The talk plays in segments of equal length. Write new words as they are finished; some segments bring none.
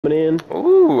in,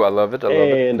 Ooh, I love it. I love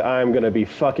it. and I'm gonna be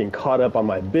fucking caught up on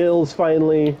my bills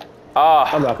finally. I'm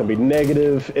Ah, not gonna be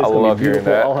negative. I It's gonna love be hearing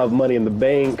beautiful. that. I'll have money in the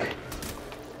bank.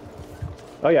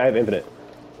 Oh yeah, I have infinite.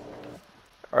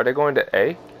 Are they going to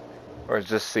A? Or is it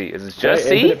just C? Is it Can I just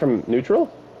infinite C? from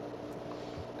neutral?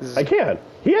 Is I can.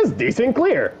 He has decent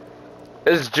clear.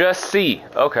 it's just C.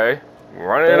 Okay.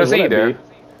 Running That into was what C I'd there.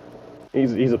 be.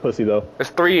 He's a pussy though. It's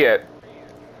 3 at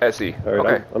C. All right,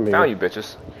 Okay. I'm here. Found you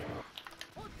bitches.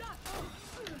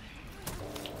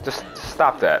 Just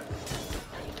stop that.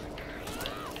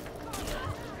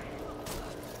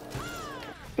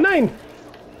 9!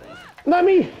 Not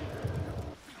me!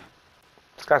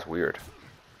 This guy's weird.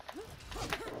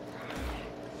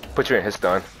 Put you in his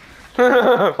stun.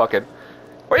 Fuck it.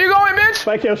 Where you going, bitch?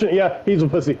 Spike Ocean, yeah, he's a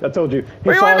pussy. I told you. He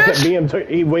Where you saw at, us at bitch? B and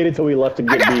he waited till we left to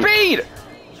I get got B. speed!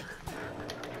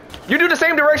 You do the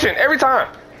same direction every time.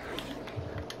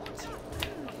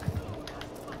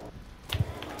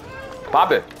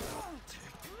 Pop it.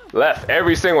 Left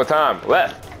every single time.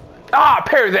 Left. Ah,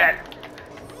 parry that.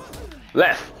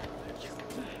 Left.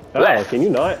 Oh, Left. can you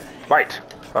not? Right.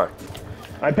 Alright.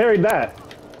 I parried that.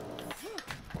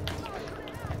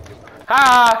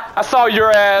 Ha! I saw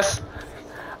your ass.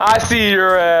 I see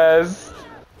your ass.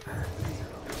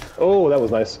 Oh, that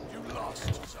was nice.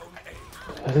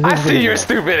 I see your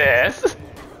stupid ass.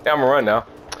 Yeah, I'm gonna run now.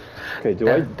 Okay, do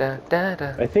Da, da,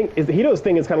 da. I think Hito's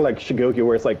thing is kind of like Shigoku,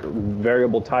 where it's like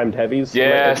variable timed heavies.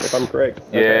 Yes. If I'm correct.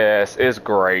 Okay. Yes, it's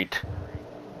great.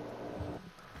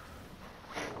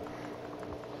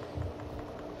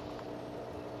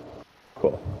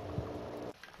 Cool.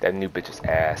 That new bitch's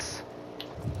ass.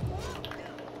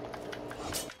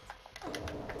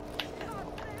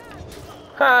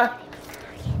 Huh?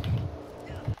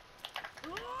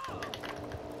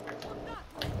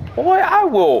 Boy, I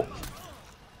will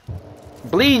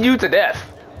bleed you to death.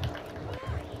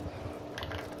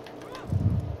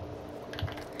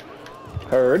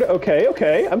 Heard. Okay,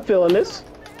 okay. I'm feeling this.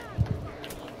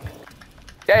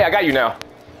 Yeah, I got you now.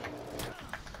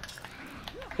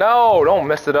 No, don't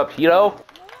mess it up, Hito.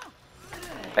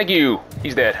 Thank you.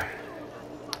 He's dead.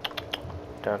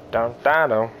 Dun, dun, dun,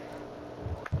 dun.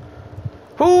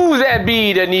 Who's that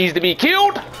bee that needs to be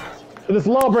killed? This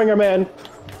Lawbringer man.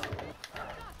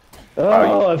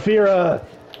 Oh, Afira.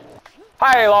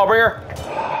 Hi,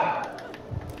 Lawbringer.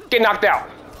 Get knocked out.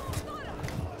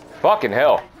 Fucking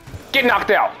hell. Get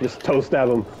knocked out. Just toe stab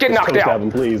him. Get Just knocked toe out. stab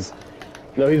him, please.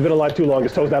 No, he's been alive too long.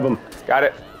 Just toe stab him. Got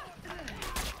it.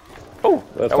 Oh,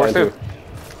 That's that works fine, too.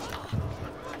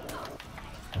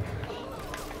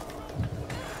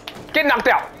 Get knocked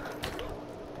out.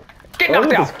 Get I knocked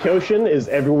think out. this Kyoshin is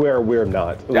everywhere we're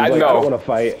not. It's Yeah, I like, know. I don't want to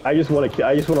fight. I just want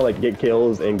to like get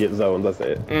kills and get zones. That's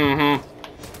it.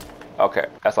 Okay,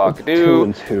 that's all I could 2 do.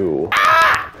 and 2.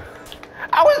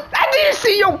 I didn't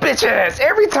see your bitch ass.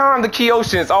 Every time the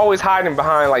Kyoshin's always hiding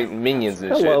behind like minions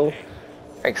and Hello. shit.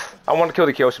 Thanks. I want to kill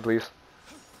the Kyoshin, please.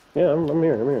 Yeah, I'm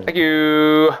here. I'm here. Thank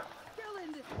you.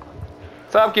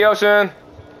 What's up, Kyoshin?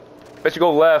 Bet you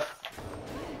go left.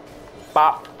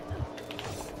 Bop.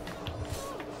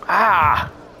 Ah.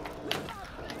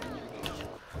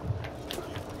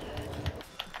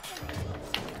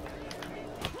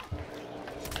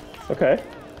 Okay.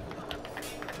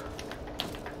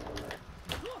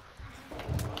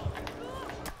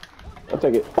 I'll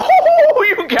take it. Oh,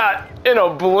 you got in a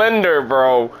blender,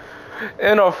 bro.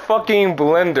 In a fucking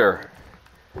blender.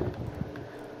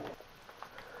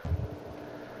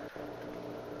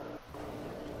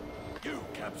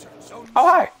 Oh,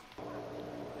 hi.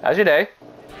 How's your day?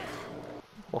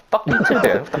 Well, fuck you too,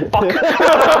 then. What the fuck?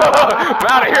 I'm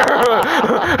out of here.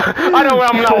 I know when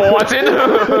I'm not wanted.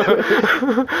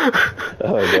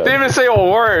 Oh, God. Didn't even say a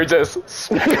word, just.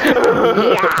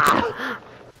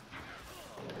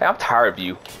 Hey, I'm tired of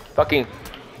you. Fucking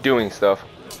doing stuff.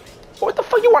 What the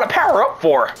fuck you want to power up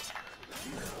for?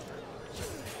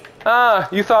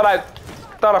 You thought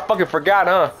I fucking forgot,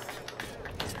 huh?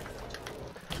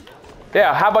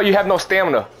 Yeah, how about you have no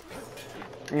stamina?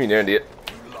 You're an idiot.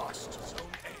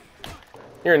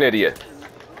 You're an idiot.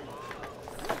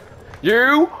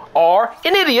 You are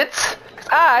an idiot. 'Cause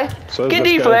I So is can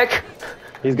this guy. deflect.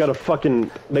 He's got a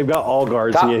fucking. They've got all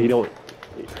guards, Stop. and yet he don't.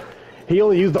 He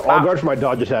only used the all Stop. guard for my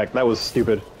dodge attack. That was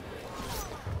stupid.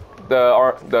 The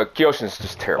Kyoshin's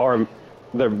just terrible. Arm.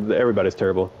 Everybody's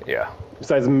terrible. Yeah.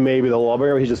 Besides maybe the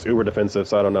Lawbringer, he's just uber defensive,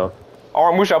 so I don't know.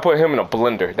 Or I wish I put him in a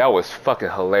blender. That was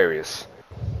fucking hilarious.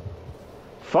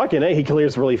 Fucking A, he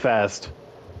clears really fast.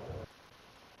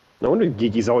 No wonder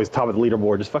Geeky's always top of the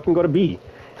leaderboard. Just fucking go to B.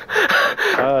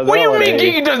 What do you mean A.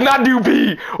 Geeky does not do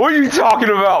B? What are you talking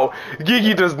about?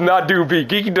 Geeky does not do B.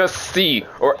 Geeky does C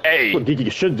or A. What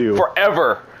Geeky should do.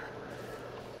 Forever.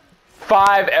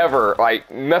 5 ever. Like,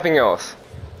 nothing else.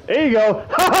 There you go.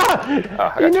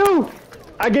 I He got knew.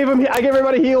 I gave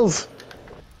everybody heals.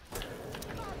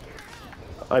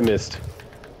 I missed.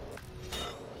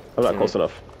 I'm not close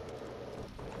enough.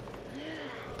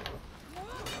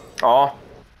 Aw.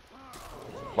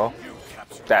 Well,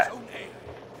 that.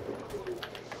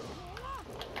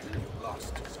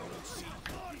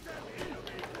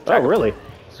 Oh, really?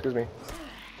 Excuse me.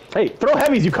 Hey, throw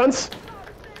heavies, you cunts.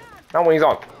 Not when he's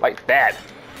on. Like that.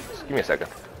 Just give me a second.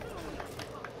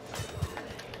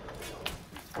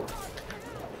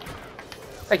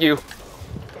 Thank you.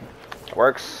 That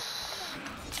works.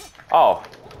 Oh.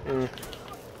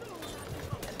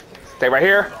 Stay right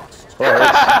here.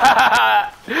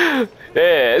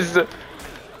 Yes.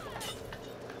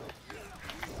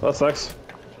 That sucks.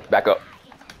 Back up.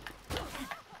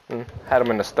 Had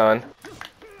him in the stun.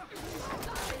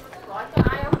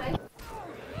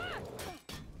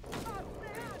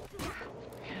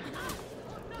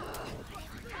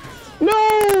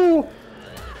 No!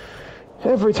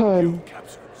 Every time.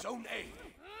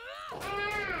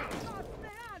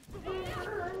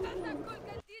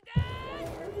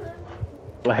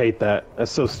 I hate that.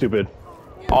 That's so stupid.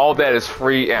 All that is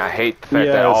free, and I hate the fact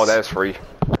that all that is free.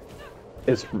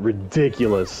 It's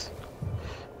ridiculous.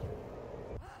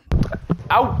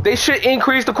 They should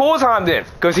increase the cooldown then,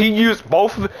 because he used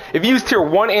both. If you use tier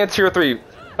 1 and tier 3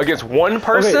 against one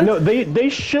person, Okay, no, they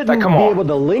shouldn't Like, come be on. able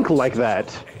to link like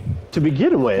that to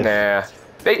begin with. nah.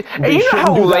 And They you know shouldn't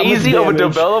how do that much lazy of a damage.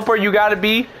 developer you gotta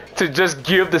be to just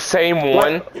give the same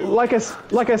one. Like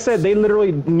I said, they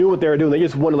literally knew what they were doing. They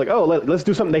just wanted like, oh, let's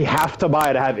do something they have to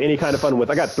buy to have any kind of fun with.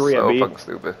 I got 3 at So B. fucking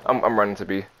stupid. I'm running to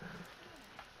B.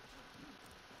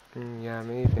 Yeah,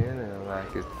 me feeling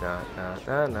like it's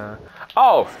nah.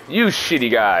 Oh, you shitty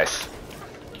guys.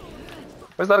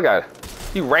 Where's the other guy?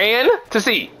 He ran to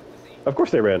C. Of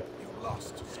course they ran.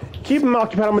 Keep him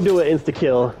occupied. I'm gonna do an insta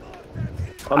kill.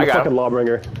 I'm I the got fucking him.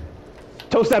 lawbringer.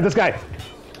 Toe stab this guy.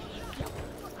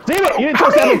 Damn it! You didn't How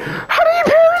toe stab did him. you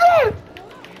parry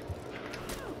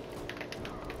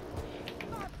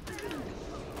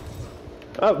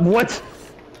that? What?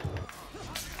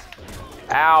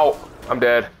 Ow. I'm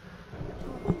dead.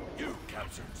 You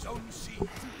captured Zone C.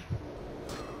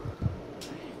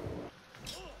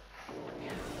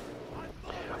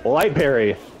 Light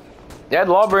parry. Yeah,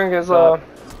 the Lawbringer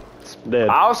is Dead.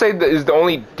 I'll say that is the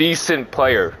only decent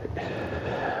player.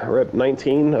 Rep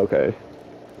 19. Okay.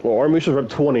 Well, Armusha's rep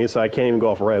 20, so I can't even go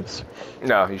off reps.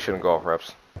 No, you shouldn't go off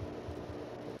reps.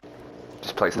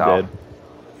 Just play style. Dead.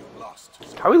 You lost.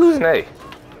 How are we losing A?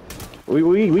 We How are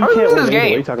we can't losing win this either. What are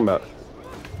you game? talking about?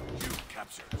 You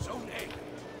captured Zone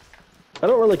A. I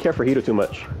don't really care for Hito too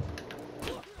much.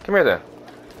 Come here then.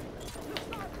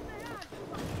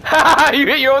 Haha, you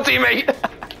hit your own teammate.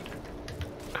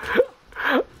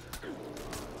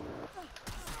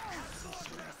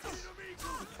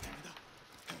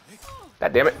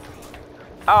 God damn it.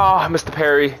 Oh, I missed the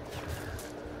parry.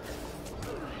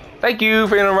 Thank you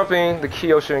for interrupting the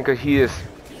Kyoshin because he is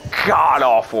god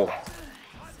awful.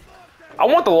 I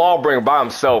want the Lawbringer by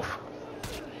himself.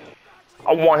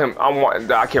 I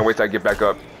can't wait till I get back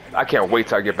up. I can't wait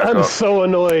till I get back I'm up. so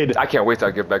annoyed. I can't wait till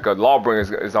I get back up.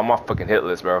 Lawbringer is on my fucking hit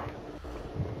list, bro.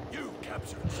 You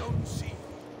captured Zone C.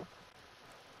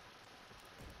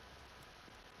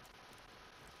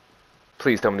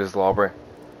 Please tell me this is Lawbringer.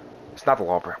 It's not the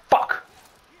Lawbringer. Fuck!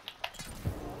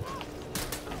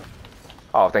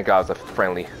 Oh, thank God it was a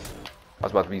friendly. I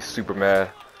was about to be super mad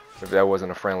if that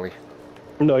wasn't a friendly.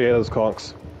 No, yeah, those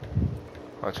conks.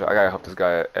 I gotta help this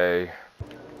guy at A.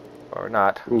 Or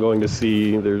not. I'm going to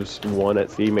C. There's 1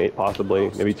 at C, possibly.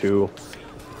 Maybe 2.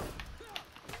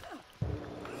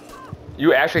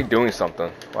 You actually doing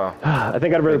something. Wow. I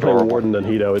think I'd rather play Adorable. Warden than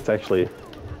Hito. It's actually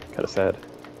kind of sad.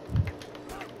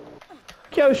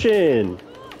 Kyoshin!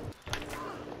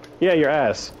 Yeah, your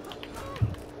ass.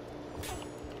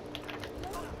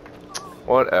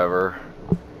 Whatever.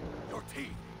 Your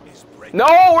team is breaking.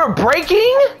 No, we're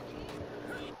breaking?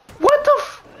 What the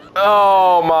f-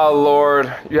 Oh my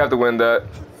lord. You have to win that.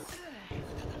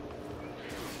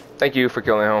 Thank you for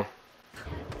killing him.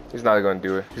 He's not gonna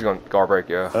do it. He's gonna guard break,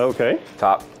 yeah. Okay.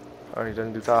 Top. Oh, he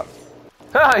doesn't do top.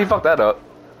 Ha! He fucked that up.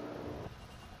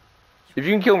 If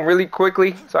you can kill him really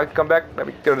quickly, so I can come back, let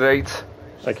me go to the 8.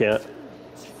 I can't.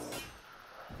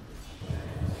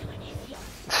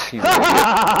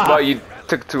 But you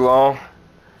took too long.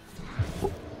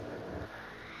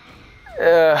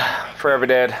 Forever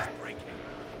dead.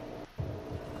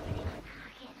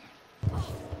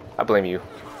 I blame you.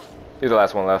 You're the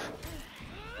last one left.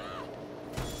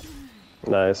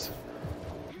 Nice.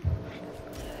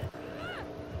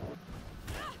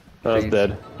 I was Jeez.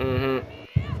 dead.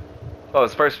 Oh,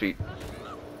 it's first feet.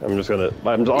 I'm honestly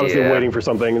Yeah. waiting for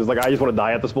something. It's like, I just want to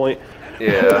die at this point.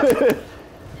 Yeah.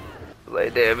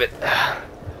 Like, damn it.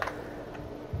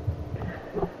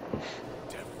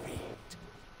 Defeat.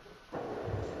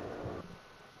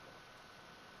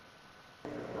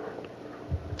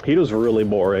 Hito's really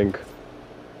boring.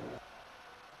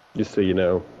 Just so you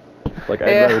know. Like, I'd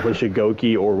Yeah. rather play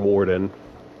Shigoki or Warden.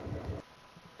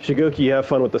 Shigoki, you have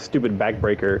fun with the stupid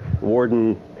backbreaker.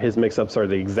 Warden, his mix-ups are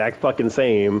the exact fucking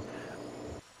same.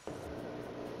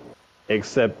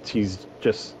 Except he's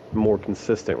just more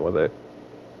consistent with it.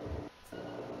 I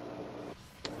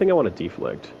think I want a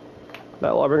deflect.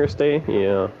 That Lawbringer stay?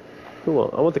 Yeah. Who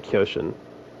will? I want the Kyoshin.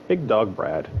 Big Dog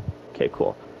Brad. Okay,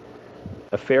 cool.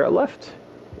 A Farah left?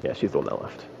 Yeah, she's the one that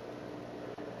left.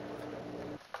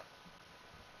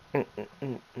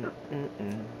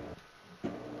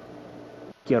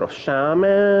 Quiero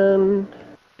shaman.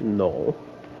 No.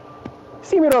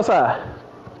 Sí, mi Rosa.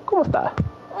 ¿Cómo está?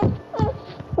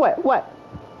 What?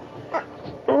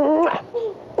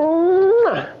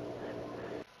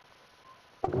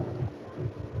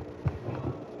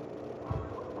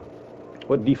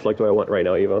 What deflect do I want right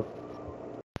now, Eva?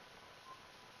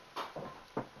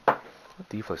 What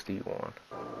deflex do you want?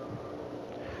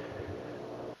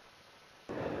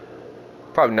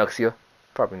 Probably Nuxia.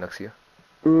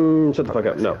 Shut the fuck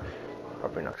up. No.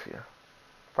 Probably Nuxia.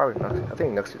 I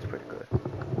think Nuxia's pretty good.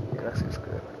 Yeah, Nuxia's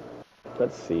good.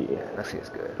 Let's see. Yeah, Nuxia's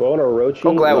good. Do I want a Orochi?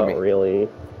 Go Glad with Not me. really.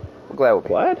 Go Glad with me.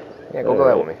 Glad? Yeah, go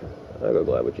Glad with me. I'll go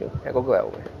Glad with you. Yeah, go Glad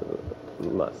with me.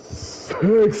 My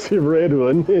sexy red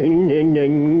one.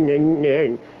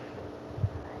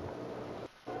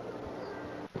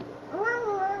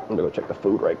 I'm gonna go check the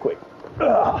food right quick.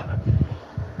 Ugh.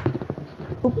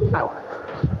 Oop, ow.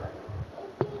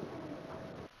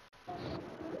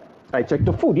 I checked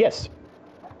the food, yes.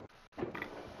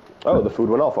 Oh, the food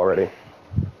went off already.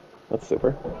 That's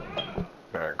super.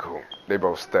 Alright, cool. They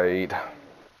both stayed.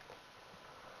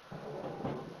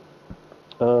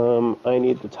 I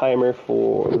need the timer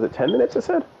for, was it 10 minutes I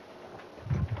said?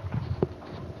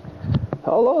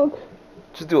 How long?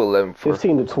 Just do 11 for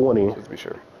 15 to 20. just to be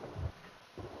sure.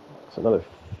 It's another,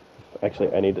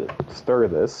 actually I need to stir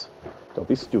this. Don't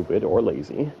be stupid or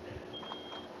lazy.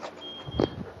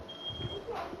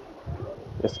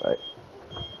 Yes,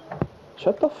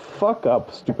 shut the fuck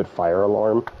up, stupid fire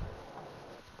alarm.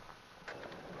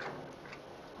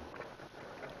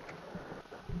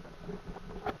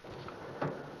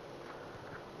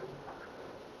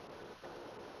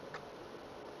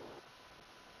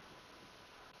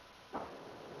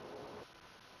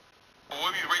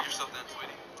 What do you rate yourself then,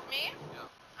 sweetie? Me? Yeah.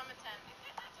 I'm a 10. I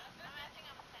think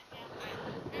I'm a 10, yeah.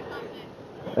 Very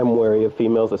confident. I'm wary of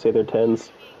females that say they're 10s.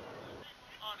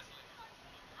 Honestly.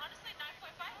 Honestly,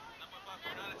 9.5? 9.5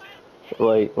 or 9 out of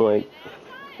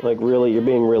 10? Like really, you're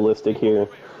being realistic here.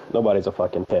 Nobody's a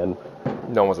fucking 10.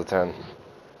 No one's a 10.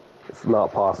 It's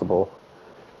not possible.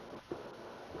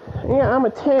 Yeah, I'm a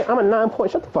 10. I'm a 9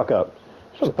 point. Shut the fuck up.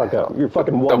 Shut the fuck up. You're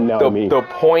fucking one now to me. The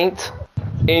point,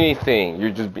 anything.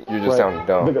 You're just Right. sounding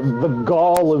dumb. The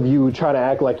gall of you trying to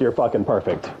act like you're fucking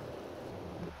perfect.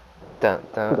 Dun,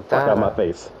 dun, Get the fuck out of my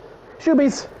face.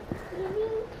 Shoobies.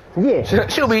 Yeah.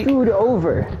 Shuby. Scoot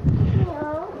over.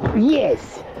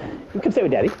 Yes. You come stay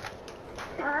with daddy.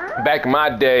 Back in my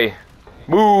day.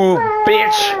 Move,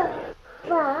 bitch.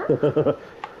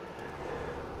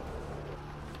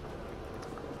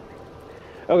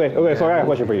 Okay, so I got a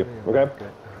question for you, okay?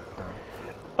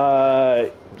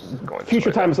 Just going this Future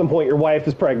way. time at some point, your wife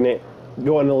is pregnant,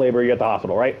 going into labor, you're at the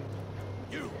hospital, right?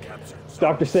 You captured Zone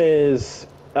Doctor says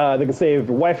they can save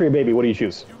your wife or your baby, what do you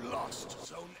choose? You lost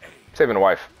Zone A. Saving a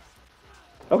wife.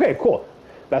 Okay, cool.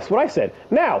 That's what I said.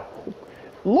 Now,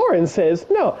 Lauren says,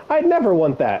 no, I'd never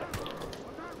want that.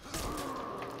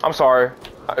 I'm sorry.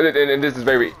 And this is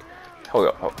very... Hold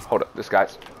up. This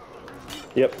guy's...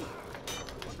 Yep.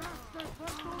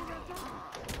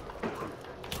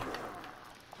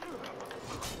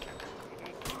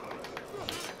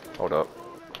 Hold up.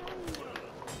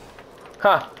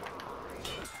 Huh.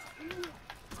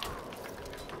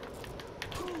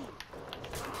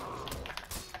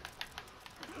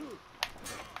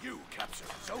 You captured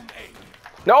Zone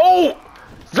A. No!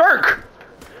 Zerk!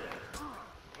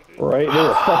 Right? They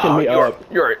were fucking me up.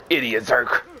 You're an idiot,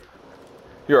 Zerk.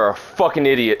 You're a fucking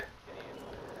idiot.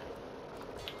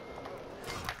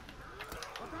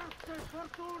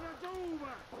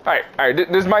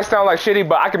 Alright, this might sound like shitty,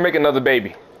 but I can make another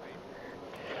baby.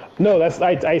 No, that's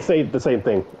I say the same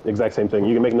thing, exact same thing.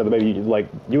 You can make another baby. Like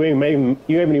you haven't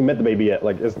even met the baby yet.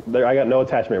 Like I got no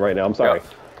attachment right now. I'm sorry.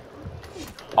 Yeah.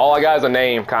 All I got is a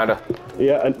name, kinda.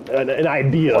 Yeah, an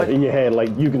idea in your head. Like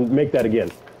you can make that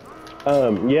again.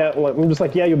 Yeah. Well, I'm just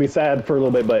like, yeah, you'll be sad for a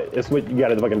little bit, but it's what you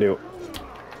gotta fucking do.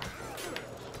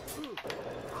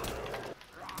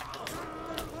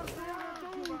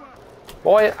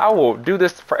 Boy, I will do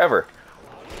this forever.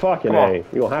 Fucking A.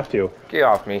 You don't have to. Get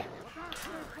off me.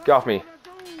 Get off me.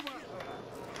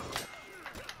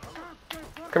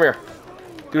 Come here.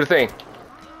 Do the thing.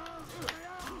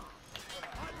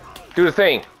 Do the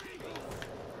thing.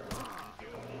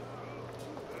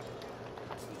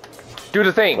 Do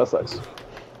the thing. That's nice.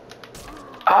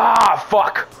 Ah,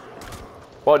 fuck.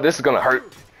 Well, this is gonna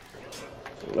hurt.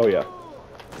 Oh yeah.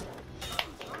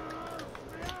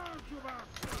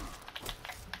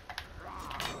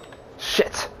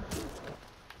 Shit.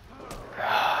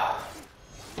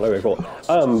 Okay, cool.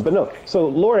 But no. So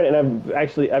Lauren and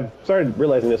I've started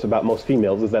realizing this about most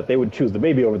females is that they would choose the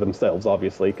baby over themselves,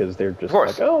 obviously, because they're just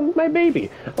like, oh, my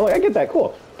baby. I'm like, I get that,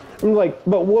 cool. I'm like,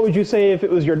 but what would you say if it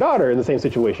was your daughter in the same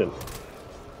situation?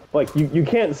 Like, you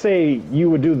can't say you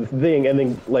would do the thing and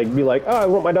then like be like, oh, I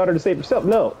want my daughter to save herself.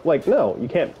 No, like, no, you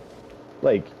can't.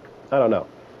 Like, I don't know.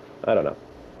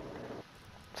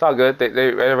 It's all good.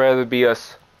 They'd rather be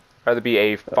us. Rather be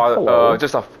a father.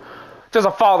 Just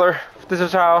a father. This is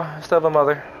a child instead of a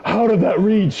mother. How did that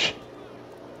reach?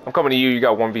 I'm coming to you. You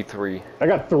got 1v3. I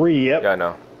got 3. Yep. Yeah, I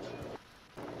know.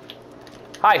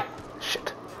 Hi.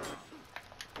 Shit.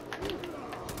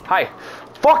 Hi.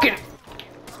 Fucking.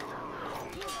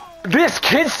 This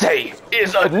Kinsey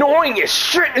is annoying as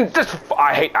shit. And this.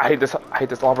 I hate this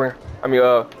lawbringer. I mean,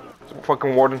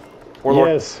 fucking warden. Warlord.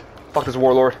 Yes. Fuck this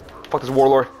warlord. Fuck this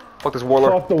warlord. Fuck this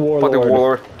warlord. Fuck the warlord. Fuck this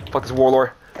warlord. Fuck this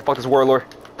warlord. Fuck this warlord.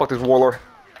 Fuck this warlord.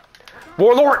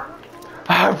 Warlord!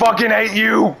 I fucking hate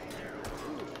you!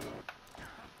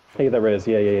 Take that res.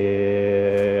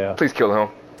 Yeah. Please kill him.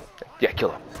 Yeah,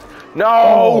 kill him.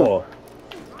 No!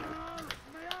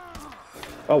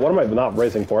 Oh, what am I not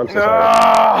raising for? I'm so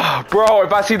sorry. Bro,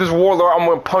 if I see this warlord, I'm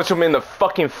gonna punch him in the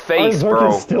fucking face,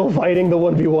 bro. Still fighting the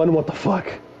 1v1. What the fuck?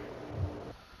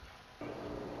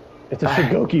 It's a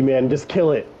Shigoki, man. Just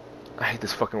kill it. I hate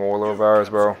this fucking warlord of ours,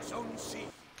 bro.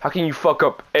 How can you fuck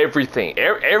up everything?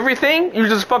 Everything? You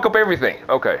just fuck up everything.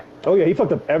 Okay. Oh yeah, he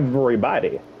fucked up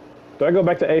everybody. Do I go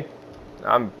back to A?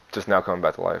 I'm just now coming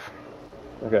back to life.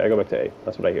 Okay, I go back to A.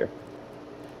 That's what I hear.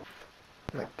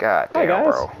 God Hi, damn,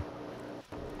 guys. bro.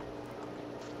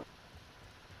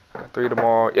 Got 3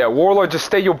 tomorrow. Yeah, warlord, just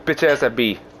stay your bitch ass at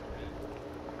B.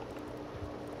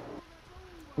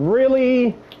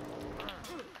 Really?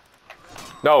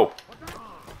 No.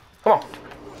 Come on.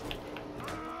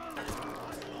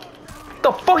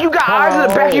 The fuck, you got eyes in the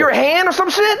back of your hand or some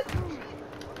shit?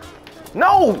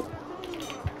 No!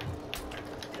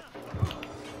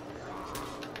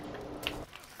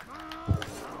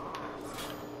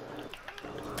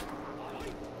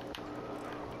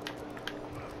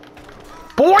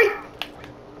 Boy!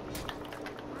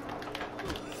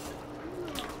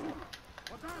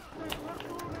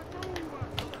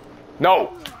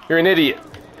 No! You're an idiot.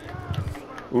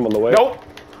 I'm on the way. Nope.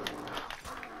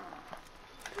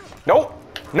 Nope.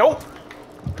 Nope.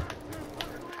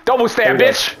 Double stab,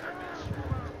 bitch.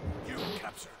 You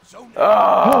captured Zone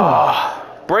A.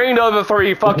 Bring the other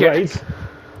 3. Fuck it.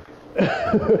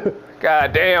 Right.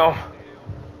 God damn.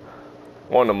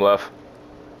 One of them left.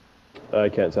 I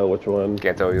can't tell which one.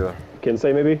 Can't tell either.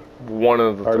 Kinsey, maybe? One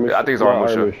of the 3. I think it's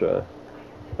Aramusha.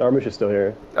 Aramusha's still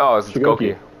here. Oh, it's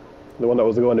Shigoki. The one that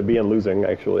was going to be and losing,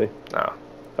 actually. No.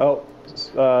 Oh,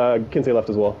 Kinsey left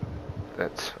as well.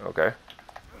 That's okay.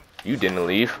 You didn't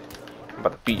leave. I'm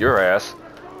about to beat your ass.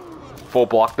 Full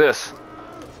block this.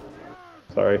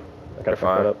 Sorry. I gotta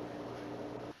fuck that up.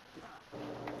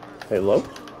 Hey, low?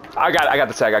 I got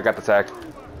the tag. I got the tag.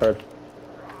 Heard.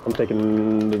 I'm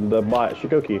taking the bot,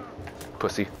 Shigoki.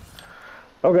 Pussy.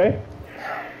 Okay.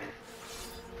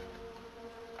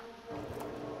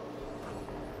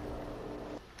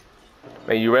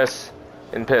 May you rest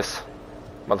in piss,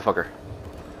 motherfucker.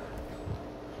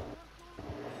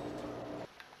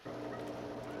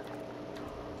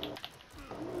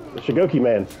 The Shigoki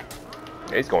man.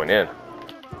 Yeah, he's going in.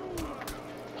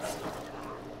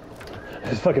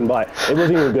 His fucking bot. It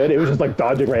wasn't even good. It was just like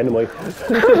dodging randomly.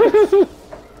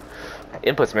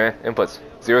 Inputs, man. Inputs.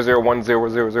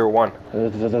 00100001.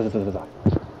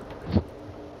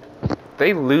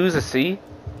 They lose a C?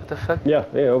 What the fuck? Yeah,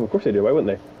 of course they do. Why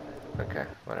wouldn't they? Okay,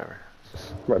 whatever.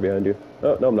 Just... Right behind you.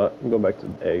 Oh, no, I'm not. I'm going back to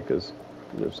A because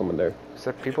there's someone there. Is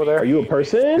there people there? Are you a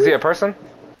person? Is he a person?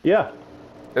 Yeah.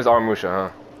 It's Aramusha, huh?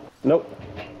 Nope.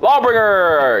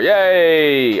 Lawbringer!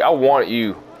 Yay! I want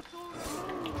you.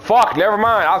 Fuck, never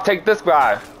mind. I'll take this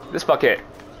guy. This fuckhead.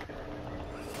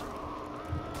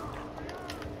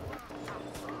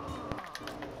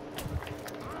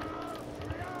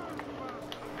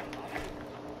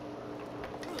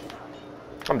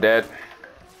 I'm dead.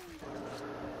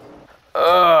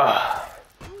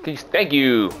 Thank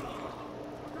you.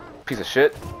 Piece of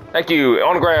shit. Thank you.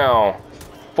 On the ground.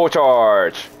 Full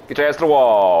charge. Get your ass to the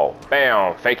wall.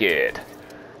 Bam. Fake it.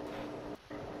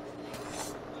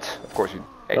 Of course you.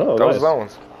 Hey, Oh, throw nice. his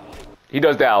zones. He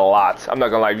does that a lot. I'm not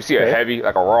gonna lie. You see a Okay. heavy,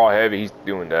 like a raw heavy, he's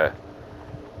doing that.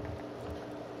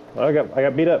 I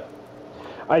got beat up.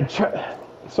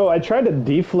 So I tried to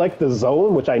deflect the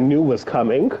zone, which I knew was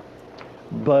coming,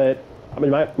 but I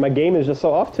mean my game is just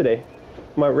so off today.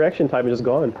 My reaction time is just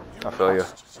gone. I feel you.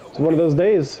 It's one of those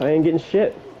days. I ain't getting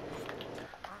shit.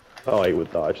 Oh, I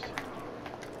would dodged.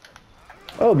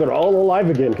 Oh, they're all alive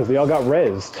again because they all got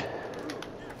rezzed.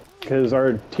 Because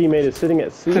our teammate is sitting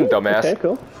at C. Dumbass. Okay,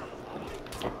 cool.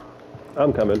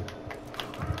 I'm coming.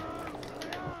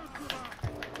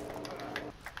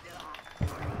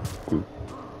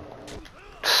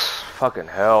 Fucking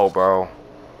hell, bro.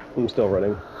 I'm still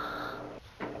running.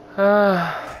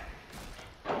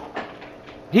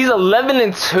 He's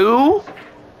 11-2?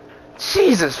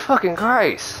 Jesus fucking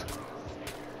Christ.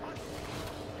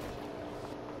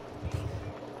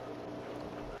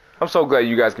 I'm so glad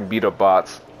you guys can beat up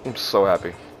bots. I'm so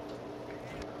happy.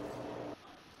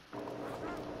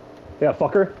 Yeah,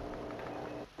 fucker.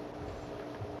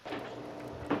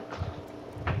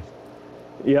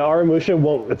 Yeah, Aramusha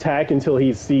won't attack until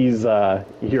he sees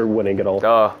you're winning it all.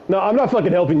 Duh. No, I'm not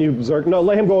fucking helping you, Zerk. No,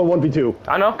 let him go in 1v2.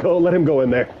 I know. Go, let him go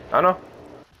in there. I know.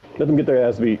 Let them get their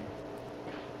ass beat.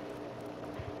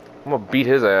 I'm gonna beat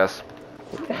his ass.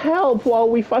 Help while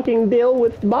we fucking deal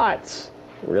with bots.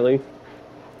 Really?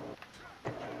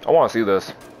 I wanna see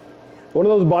this. One of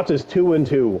those bots is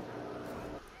 2-2.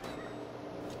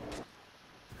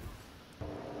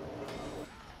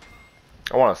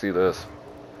 I wanna see this.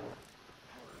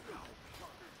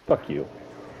 Fuck you.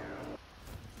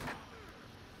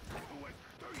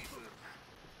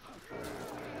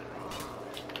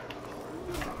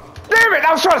 Damn it!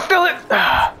 I was trying to steal it!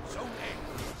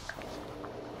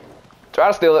 Try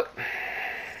to steal it.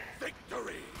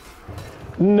 Victory.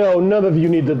 No, none of you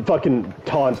need to fucking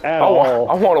taunt at I all.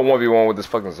 want a 1v1 with this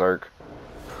fucking Zerk.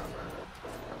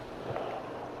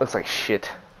 Looks like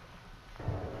shit.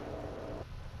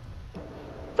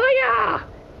 Fire!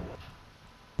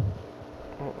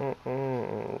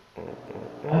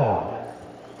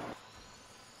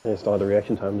 I still have the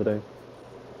reaction time today.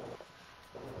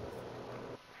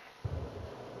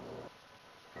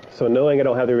 So knowing I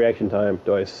don't have the reaction time,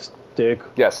 do I stick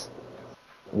Yes.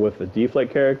 with the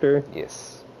deflect character,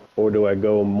 Yes. or do I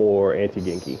go more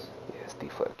anti-Genki? Yes,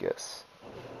 deflect, yes.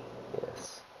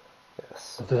 Yes.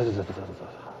 Yes.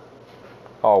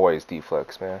 Always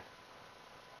deflex, man.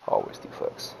 Always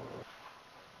deflex.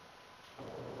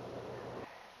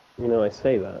 You know, I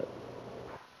say that,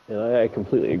 and I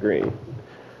completely agree.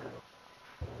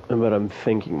 But I'm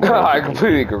thinking more. I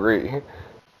completely agree.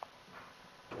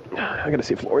 I gotta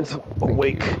see if Lauren's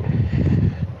awake.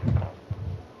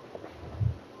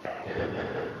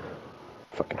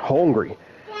 Fucking hungry.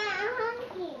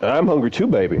 I'm hungry too,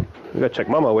 baby. We gotta check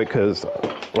Mama awake because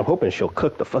I'm hoping she'll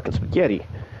cook the fucking spaghetti.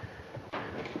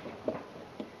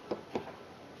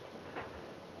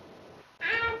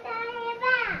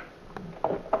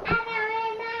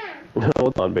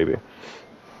 Hold on, baby.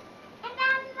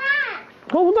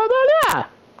 Hold on, yeah.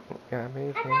 Yeah,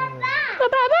 maybe.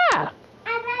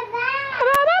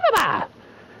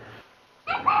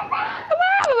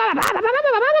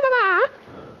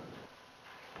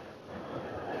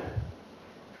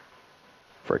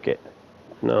 Frick it.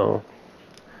 No.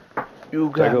 You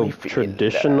Did I got go me feeling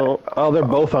traditional? Oh, they're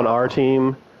both on our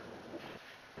team.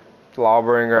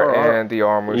 Lawbringer and the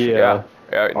Armor. Yeah.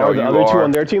 Yeah. No, Are the you other two are.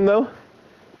 on their team, though?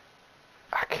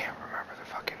 I can't remember the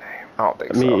fucking name. I don't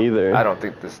think Me so. either. I don't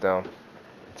think this is down.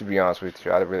 To be honest with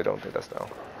you, I really don't think that's down.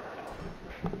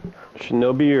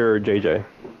 Shinobi or JJ?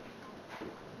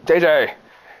 JJ!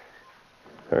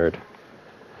 Heard.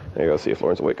 There you go, see if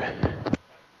Lauren's awake.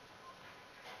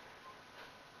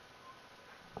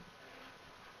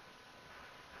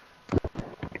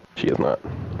 She is not.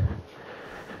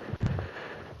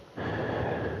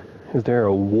 Is there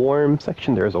a warm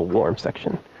section? There is a warm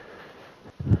section.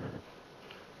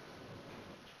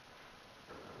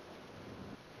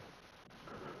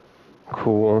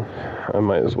 Cool. I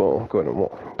might as well go ahead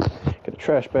and get a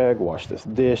trash bag, wash this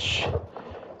dish.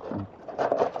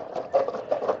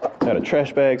 Out of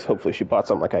trash bags. Hopefully she bought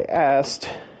something like I asked.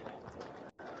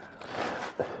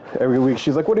 Every week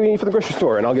she's like, what do you need for the grocery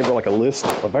store? And I'll give her like a list,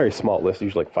 a very small list,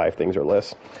 usually like 5 things or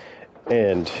less.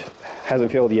 And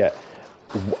hasn't failed yet.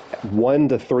 1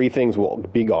 to 3 things will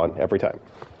be gone every time.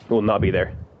 Will not be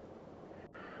there.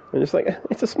 I'm just like,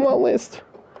 it's a small list.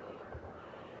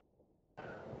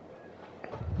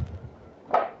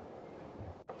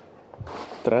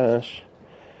 Trash.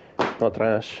 No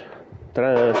trash.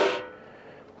 Trash.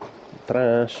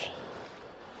 Trash.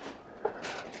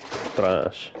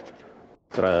 Trash.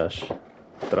 Trash.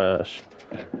 Trash.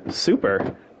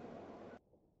 Super.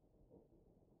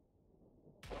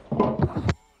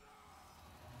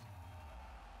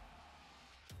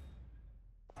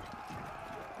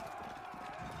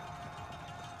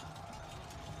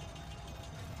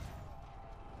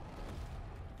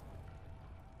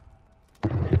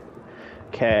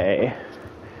 Okay.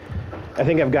 I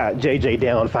think I've got JJ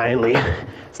down finally.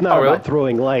 It's not about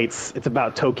throwing lights, it's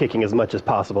about toe kicking as much as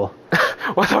possible.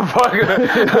 What the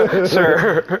fuck?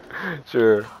 Sure.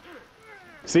 Sure.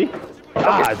 See?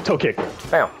 Ah, toe kick.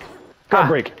 Bam. Guard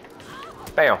break.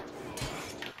 Bam.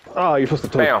 Oh, you're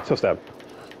supposed to Bam. toe stab.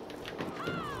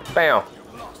 Bam.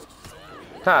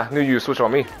 Ha, knew you'd switch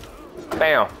on me.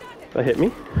 Bam. That hit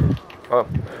me. Oh,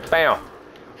 bam.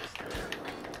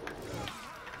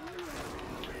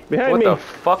 Behind me. What the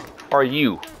fuck are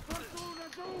you?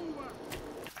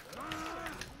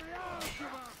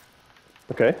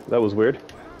 Okay, that was weird.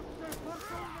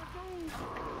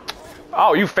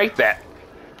 Oh, you faked that.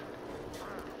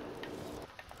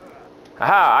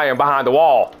 Aha, I am behind the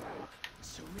wall.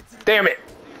 Damn it.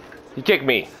 He kicked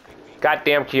me.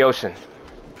 Goddamn Kyoshin.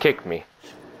 Kicked me.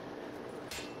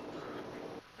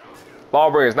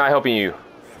 Lawbringer's not helping you.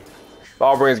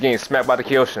 Lawbringer's getting smacked by the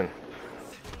Kyoshin.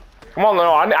 Come on,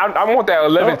 no, I want that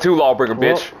 11-2 Lawbringer,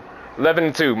 bitch.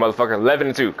 11-2, motherfucker.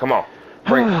 11-2. Come on.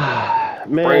 Bring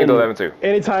it to 11-2.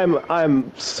 Anytime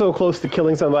I'm so close to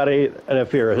killing somebody, and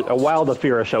a wild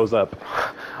Afira shows up.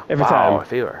 Every time. Wow,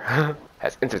 Afira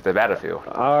has entered the battlefield.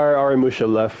 Our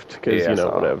Arimusha left, because, you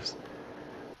know, whatevs.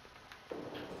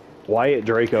 Wyatt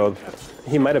Draco,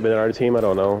 he might have been on our team, I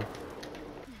don't know.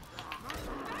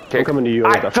 I'm coming to you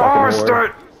with a fucking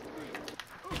war.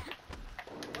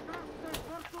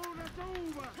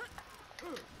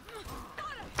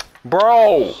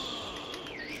 Bro!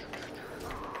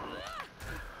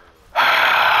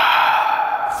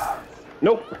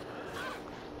 Nope.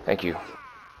 Thank you.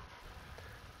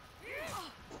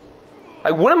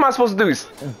 Like, what am I supposed to do?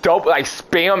 Like,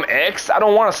 spam X? I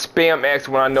don't want to spam X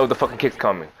when I know the fucking kick's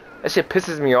coming. That shit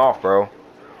pisses me off, bro.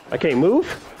 I can't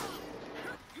move?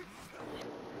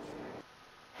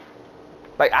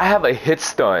 Like, I have a hit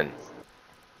stun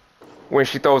when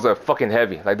she throws a fucking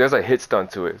heavy. Like, there's a hit stun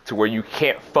to it, to where you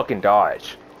can't fucking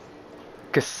dodge.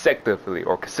 Consecutively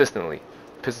or consistently.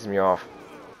 Pisses me off.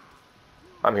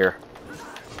 I'm here.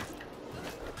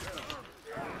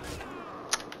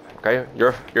 Okay,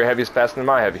 your heavy is faster than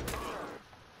my heavy.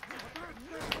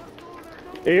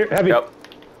 Here, heavy. Yep.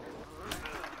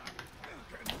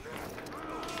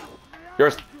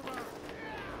 Yours.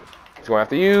 He's going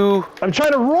after you. I'm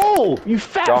trying to roll! You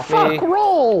fat fuck,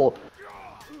 roll!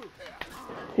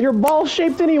 You're ball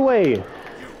shaped anyway.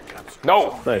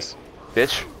 No. Nice.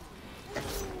 Bitch.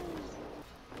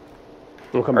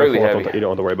 We'll come back Early full heavy. health. You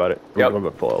don't have to worry about it. Yep. I'm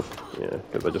back full health. Yeah,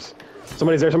 because I just...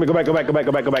 Somebody's there. Somebody go back, go back, go back,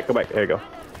 go back, go back, go back. There you go.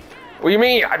 What do you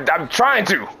mean? I'm trying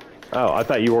to. Oh, I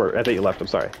thought you were... I thought you left. I'm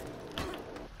sorry.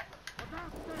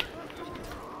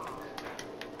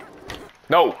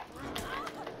 No.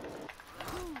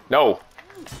 No.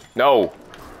 No.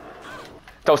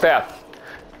 Toe stab.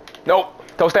 Nope.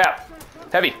 Toe stab.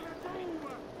 Heavy.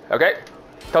 Okay.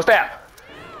 Toe stab.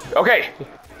 Okay.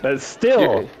 That's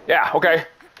still... Yeah, okay.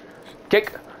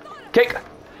 Kick. Kick.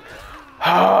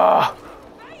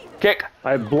 Kick.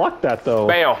 I blocked that, though.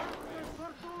 Bam.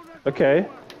 Okay.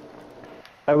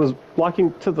 I was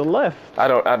blocking to the left. I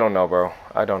don't know, bro.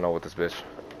 I don't know what this bitch.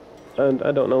 And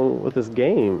I don't know with this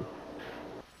game.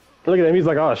 Look at him. He's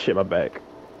like, oh, shit, my back.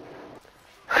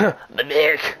 The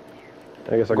dick.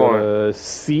 I guess I'll go to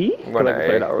C. I'm going to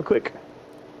play it out real quick.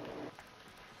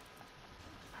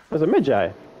 There's a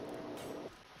Magi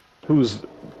who's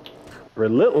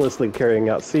relentlessly carrying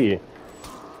out C.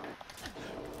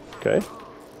 Okay.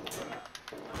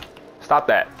 Stop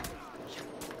that.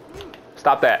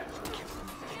 Stop that.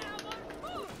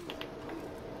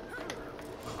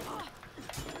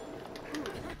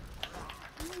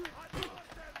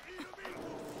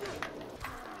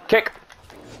 Kick.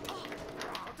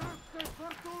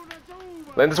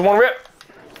 Let this one rip.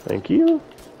 Thank you.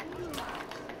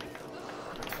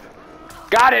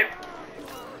 Got it.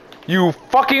 You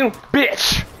fucking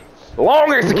bitch!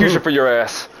 Long execution for your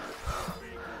ass.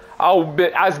 I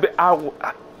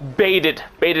baited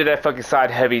that fucking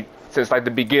side heavy since like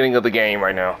the beginning of the game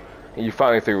right now, and you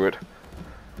finally threw it.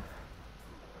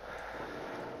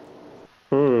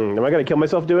 Am I gonna kill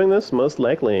myself doing this? Most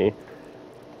likely.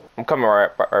 I'm coming right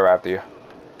after you.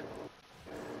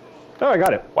 Oh, I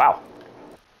got it. Wow.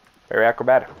 Very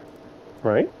acrobatic.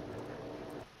 Right.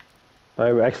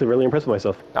 I'm actually really impressed with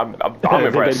myself. I'm I think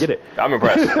impressed. I'd get it. I'm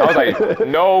impressed. I was like,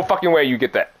 no fucking way you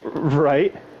get that.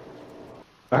 Right.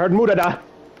 I heard Murada.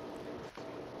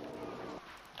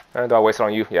 And do I waste it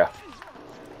on you? Yeah.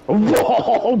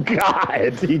 Oh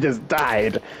God! He just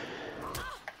died.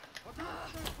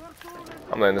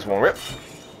 I'm letting this one rip.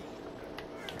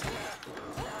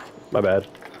 My bad.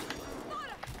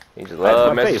 You just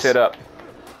love messing face. shit up.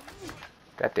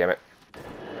 God damn it.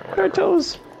 Her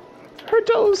toes. Her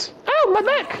toes. Ow, my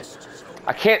back.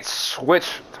 I can't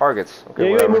switch targets. Okay, Yeah,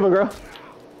 you whatever. ain't moving, girl.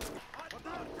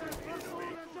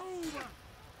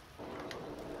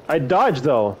 I dodged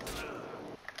though.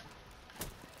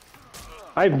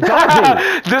 I'm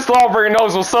dodging. This lawbreaker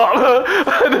knows what's up.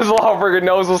 This lawbreaker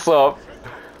knows what's up.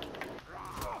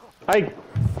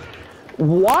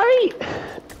 Why?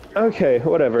 Okay,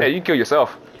 whatever. Yeah, you can kill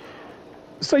yourself.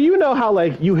 So you know how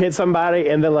like you hit somebody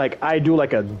and then like I do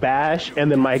like a bash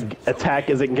and then my attack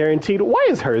isn't guaranteed? Why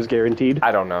is hers guaranteed?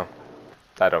 I don't know.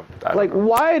 I don't Like, know.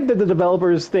 why did the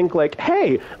developers think like,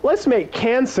 hey, let's make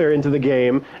cancer into the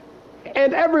game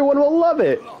and everyone will love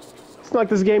it? It's not like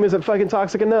this game isn't fucking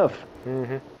toxic enough.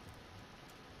 I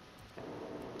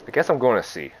guess I'm going to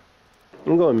C.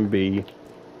 I'm going B.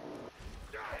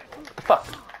 What the fuck?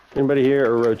 Anybody here?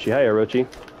 Orochi. Hi, Orochi.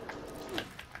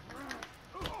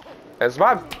 Is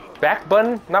my back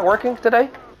button not working today?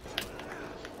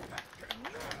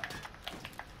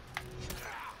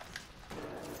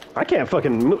 I can't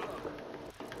fucking move.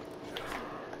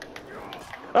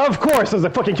 Of course, there's a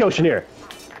fucking Kyoshin here.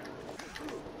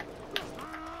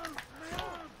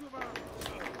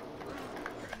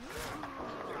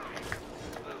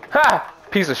 Ha!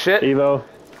 Piece of shit. Evo,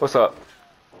 What's up?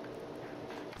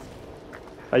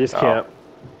 I just can't.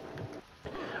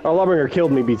 Oh, Lawbringer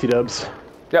killed me, BT dubs.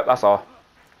 Yep, I saw.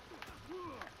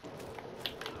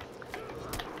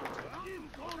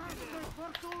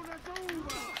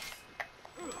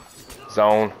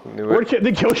 Zone. Knew it. Did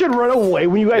Kyoshin run away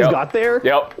when you guys Yep. got there?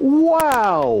 Yep.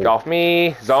 Wow. Get off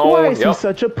me. Zone. Why is he Yep.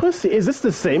 such a pussy? Is this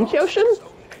the same Kyoshin?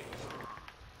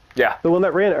 Yeah. The one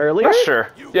that ran earlier? Not sure.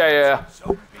 Yeah.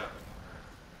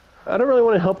 I don't really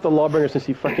want to help the Lawbringer since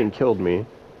he fucking killed me.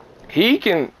 He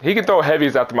can throw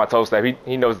heavies after my toe snap.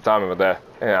 He knows the timing of that.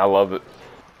 And I love it.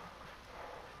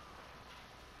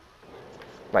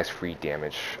 Nice free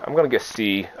damage. I'm gonna get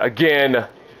C again. This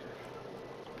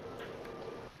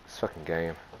fucking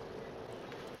game.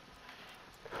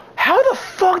 How the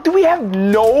fuck do we have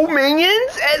no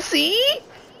minions at C?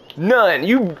 None.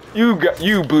 You blue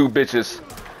bitches.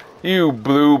 You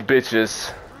blue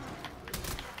bitches.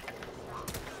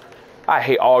 I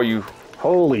hate all you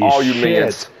Holy all you shit.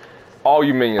 minions. All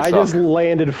you minions I suck. just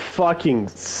landed fucking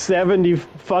 70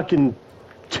 fucking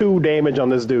 2 damage on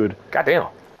this dude. Goddamn.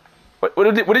 What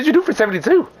did you do for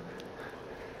 72?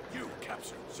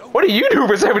 What did you do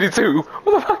for 72?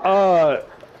 What the fuck?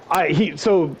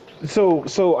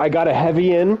 So I got a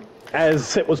heavy in as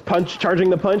Sit was charging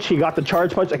the punch. He got the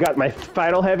charge punch. I got my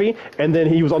final heavy, and then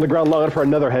he was on the ground long enough for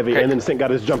another heavy, Okay. and then Sint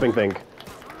got his jumping thing.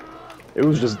 It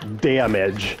was just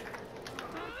damage.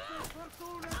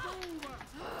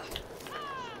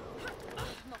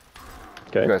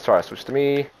 Okay. I'm gonna try to switch to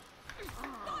me.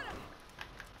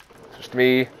 Switch to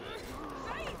me.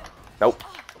 Nope.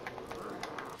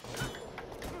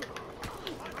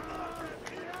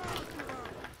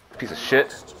 Piece of shit.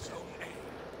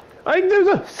 There's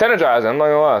a. Synergize. I'm not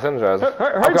gonna lie. Synergize.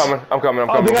 I'm Hurts. coming. I'm coming. I'm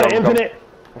Oh, coming. they got I'm an coming. infinite.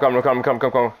 I'm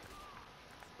coming.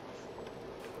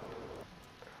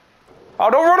 Oh,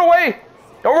 don't run away!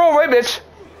 Don't run away, bitch!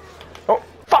 Oh,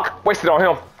 fuck! Wasted on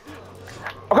him.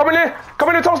 I'm coming in!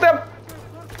 Come in, toe step!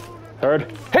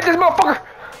 Heard. Hit this motherfucker!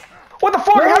 What the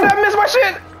fuck? No. How did I miss my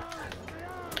shit?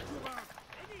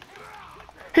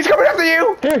 He's coming after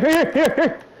you!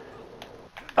 Here.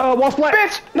 Wall splat.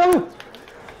 Bitch! No.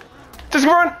 Just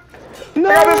run! No.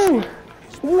 I got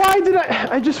Why did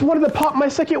I just wanted to pop my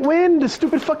second win, the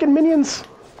stupid fucking minions.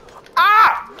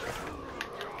 Ah!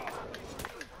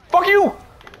 Fuck you!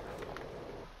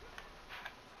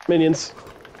 Minions.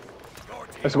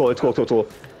 It's cool. I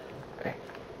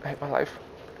hate my life.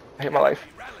 I hate my life.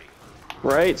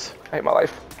 Right. I hate my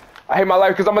life. I hate my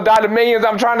life because I'm gonna die to minions.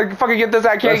 I'm trying to fucking get this.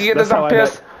 I can't get this. how I'm I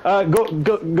pissed. died.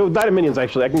 Go die to minions,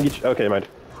 actually. I can get you. Okay, never mind.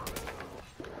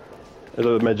 There's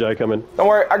a Medjay coming. Don't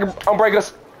worry, I'll break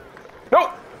us.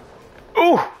 Nope.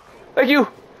 Ooh, thank you,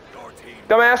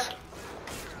 dumbass.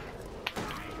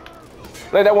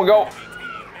 Let that one go.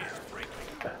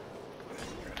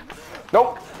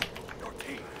 Nope.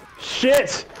 Shit!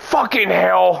 Fucking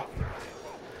hell.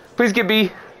 Please get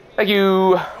B. Thank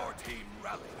you.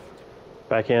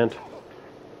 Backhand.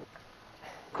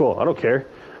 Cool, I don't care.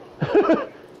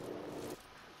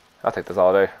 I'll take this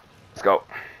all day. Let's go.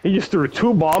 He just threw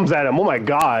 2 bombs at him, oh my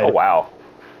god. Oh, wow.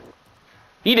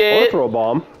 He I'll did. throw a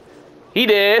bomb. He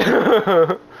did.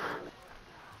 Coming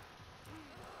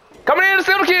in to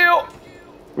steal the kill.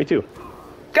 Me too.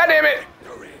 God damn it.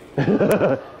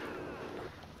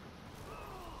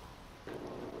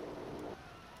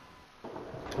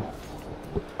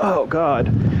 Oh god.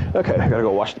 Okay, I gotta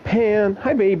go wash the pan.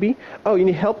 Hi baby. Oh, you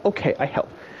need help? Okay, I help.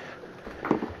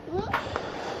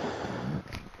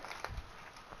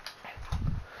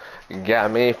 You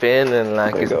got me feeling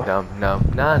like There you it's go. numb,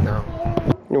 numb, nah, numb.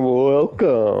 You're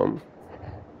welcome.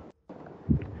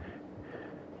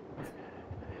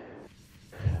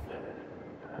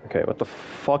 Okay, what the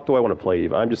fuck do I want to play,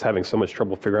 Eva? I'm just having so much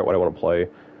trouble figuring out what I want to play.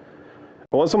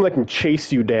 I want someone that can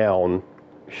chase you down.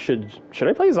 Should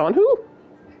I play Zanhu?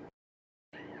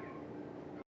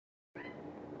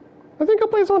 I think I'll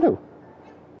play Zanhu.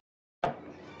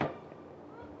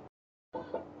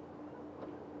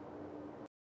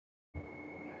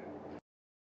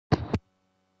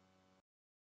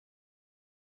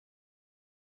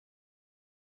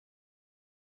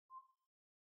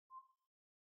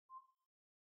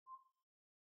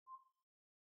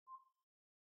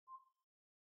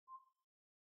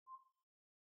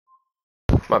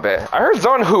 My bad. I heard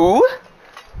Zanhu.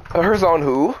 I heard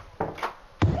Zanhu.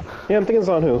 Yeah, I'm thinking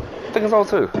Zanhu. I think it's all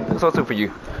two. I think it's all two for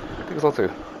you. I think it's all two.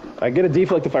 I get a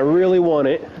deflect if I really want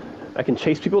it. I can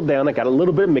chase people down. I got a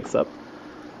little bit of mix-up.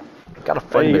 Got a I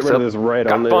fun need to mix get rid up. of this right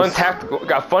got on fun this. tactical.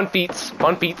 Got fun feats.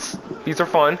 Fun feats. Feats are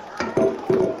fun.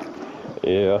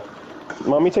 Yeah.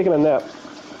 Mommy taking a nap.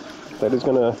 Daddy's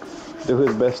gonna do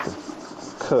his best to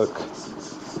cook.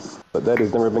 But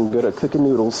Daddy's never been good at cooking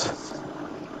noodles.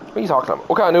 What are you talking about?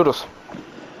 What kind of noodles?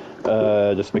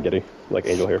 Just spaghetti. Like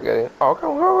angel hair. Okay.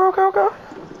 Okay.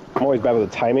 I'm always bad with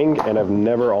the timing, and I've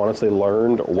never honestly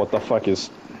learned what the fuck is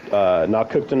not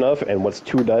cooked enough and what's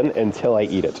too done until I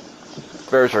eat it.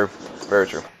 Very true. Very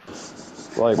true.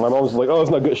 Like, my mom's like, oh, it's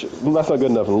not good. That's not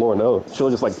good enough. And Laura, no. She'll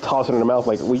just, like, toss it in her mouth.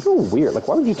 Like, well, you're weird. Like,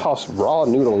 why would you toss raw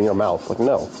noodle in your mouth? Like,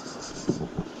 no.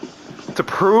 To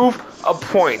prove a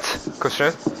point,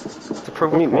 Christian. To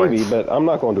prove I mean, a point. maybe, but I'm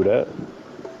not going to do that.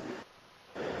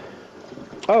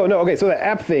 Oh, no, okay, so the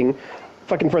app thing,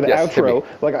 fucking for the Yes, outro,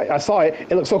 Timmy. like, I saw it.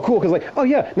 It looked so cool, because, like, oh,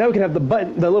 yeah, now we can have the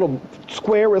button, the little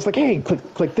square where it's like, hey,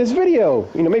 click this video.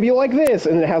 You know, maybe you like this.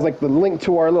 And it has, like, the link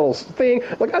to our little thing.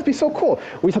 Like, that'd be so cool.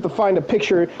 We just have to find a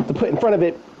picture to put in front of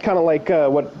it, kind of like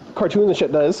what cartoons and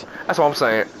shit does. That's what I'm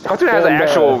saying. Cartoon has an And,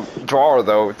 actual drawer,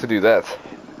 though, to do that.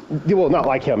 Well, not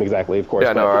like him exactly, of course.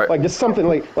 Yeah, no, but, right. like, just something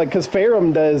like, because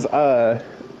Farum does a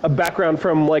background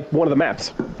from, like, one of the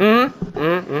maps.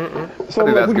 So, I think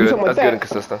like, that's we can do good. something like That's good and that.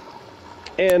 consistent.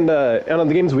 And on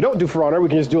the games we don't do For Honor, we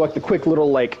can just do like the quick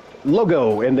little like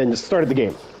logo and then just start at the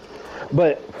game.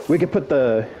 But we could put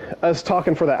us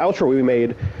talking for the outro we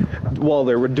made while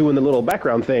they were doing the little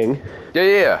background thing.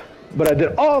 Yeah. But I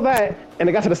did all that and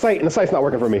I got to the site and the site's not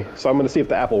working for me. So I'm gonna see if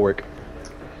the app will work.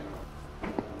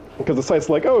 Because the site's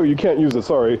like, oh, you can't use it,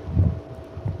 sorry.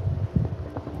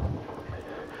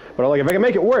 But I'm like, if I can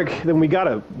make it work, then we got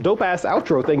a dope ass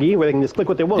outro thingy where they can just click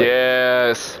what they want.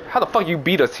 Yes. How the fuck you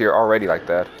beat us here already like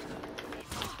that?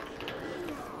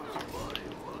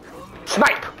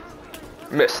 Snipe!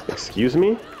 Missed. Excuse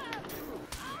me?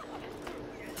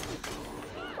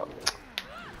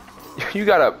 You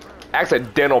got a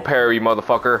accidental parry,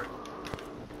 motherfucker.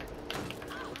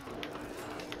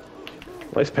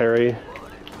 Nice parry.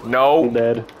 No. I'm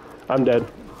dead. I'm dead.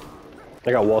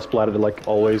 I got wall splatted like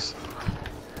always.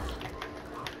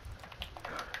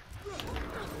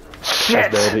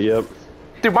 Shit! That's dead, yep.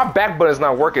 Dude, my back button is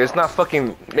not working. It's not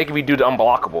fucking making me do the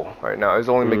unblockable right now. It's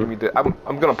only making me do...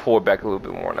 I'm gonna pull it back a little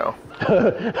bit more now.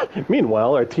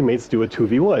 Meanwhile, our teammates do a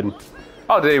 2v1.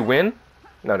 Oh, did they win?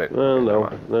 No, they didn't. Never No,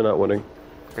 mind. they're not winning.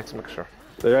 Okay, to make sure.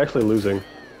 They're actually losing.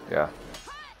 Yeah.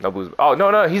 No booze. Oh,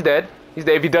 no, he's dead. He's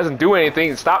dead. If he doesn't do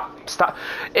anything, stop.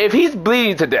 If he's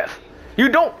bleeding to death, you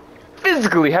don't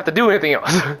physically have to do anything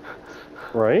else.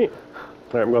 Right?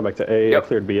 Alright, I'm going back to A. Yep. I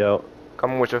cleared B out.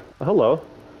 Coming with you. Oh, hello.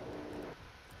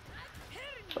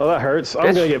 Oh, that hurts. I'm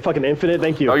Bitch. gonna get fucking infinite,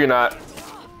 thank you. No, you're not.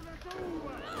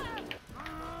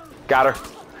 Got her.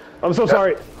 I'm so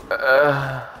sorry.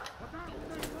 There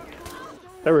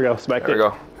we go, smacked There it. we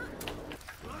go.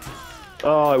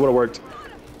 Oh, it would have worked.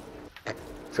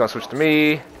 He's gonna switch to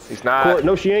me. He's not. Court,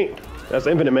 no, she ain't. That's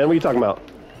infinite, man. What are you talking about?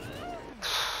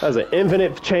 That's an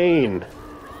infinite chain.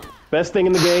 Best thing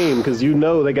in the game, because you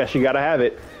know she gotta have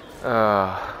it.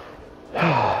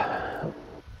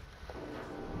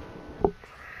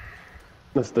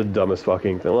 That's the dumbest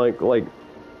fucking thing. Like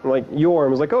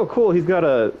Yorm was like, oh cool, he's got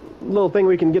a little thing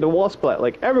we can get a wall splat.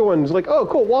 Like everyone's like, oh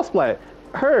cool, wall splat.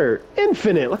 Her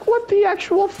infinite. Like what the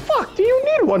actual fuck do you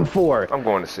need one for? I'm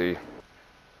going to see.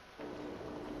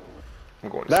 I'm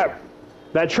going to see.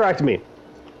 That tracked me.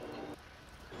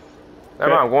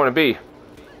 Never mind, I'm going to B.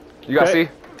 You got Okay.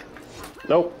 C?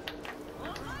 Nope.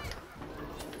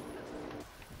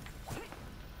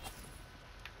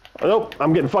 Oh, nope,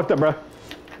 I'm getting fucked up, bruh.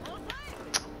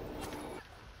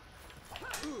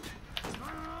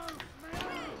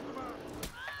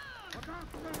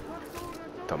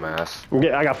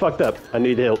 Dumbass. I got fucked up. I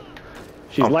need help.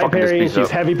 She's I'm light fucking this parrying, bitch she's up.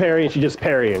 heavy parrying, she's just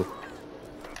parrying.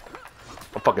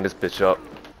 I'm fucking this bitch up.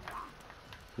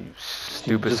 You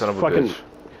stupid Just son of a fucking- bitch.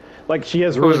 Like, she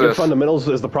has really Who's good this? fundamentals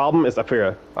is the problem, is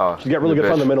Afira. Oh, She's got really the good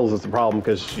bitch. fundamentals is the problem,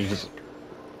 because she's just...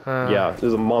 yeah,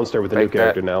 there's a monster with a new Fake that.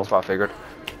 character now. That's what I figured.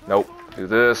 Nope. Do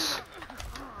this.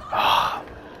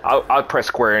 I'll press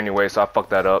square anyway, so I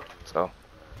fucked that up. So.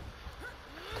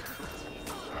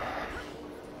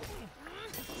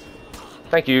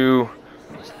 Thank you.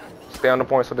 Stay on the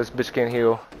point so this bitch can't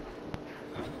heal.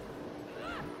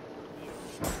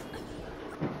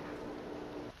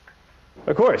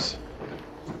 Of course.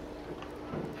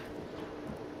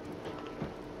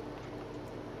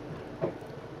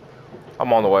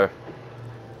 I'm on the way.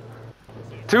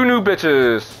 2 new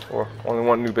bitches. Or only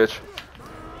 1 new bitch.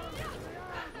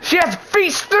 She has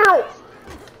feet still!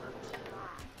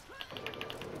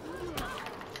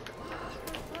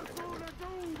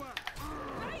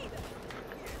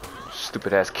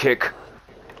 Stupid ass kick.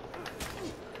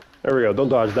 There we go, don't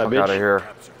dodge that Fuck bitch. out of here.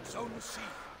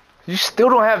 You still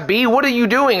don't have B? What are you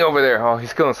doing over there? Oh,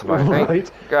 he's killing somebody. Thank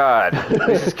Right? God. At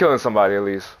least he's killing somebody at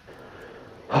least.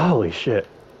 Holy shit.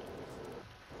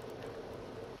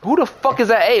 Who the fuck is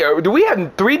that A? Do we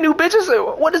have 3 new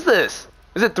bitches? What is this?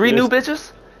 Is it 3 new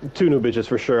bitches? 2 new bitches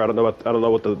for sure. I don't know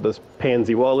what this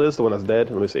pansy wall is, the one that's dead.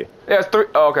 Let me see. Yeah, it's 3.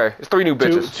 Oh, okay. It's 3 new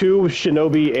bitches. Two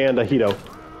Shinobi and a Hito.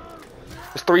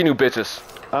 It's 3 new bitches.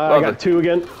 I got 2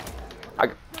 again. I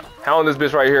hound this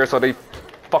bitch right here so they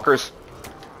fuckers.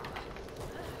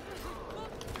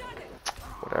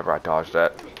 Whatever, I dodged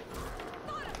that.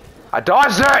 I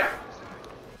dodged that!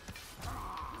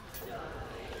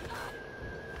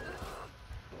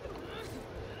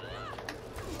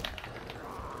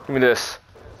 Give me this.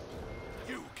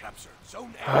 You captured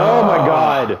Zone A. Oh my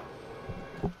god.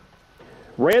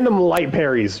 Random light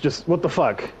parries. Just, what the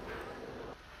fuck?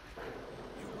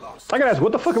 I gotta ask,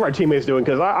 what the fuck are our teammates doing?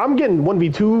 Because I'm getting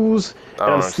 1v2s, and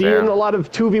I'm seeing understand. a lot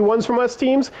of 2v1s from us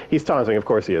teams. He's taunting, of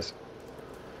course he is.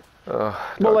 But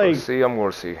like- see, I'm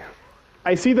gonna see.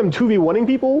 I see them 2v1ing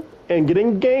people and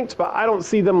getting ganked, but I don't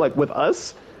see them, like, with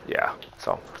us. Yeah,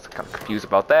 so I'm kind of confused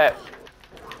about that.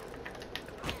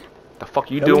 The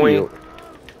fuck you That was doing? you.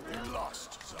 You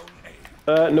lost Zone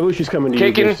A. Nobushi's coming to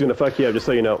Kicking. you. She's gonna fuck you up, just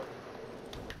so you know.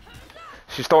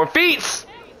 She's throwing feet.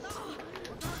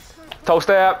 Toe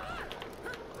stab.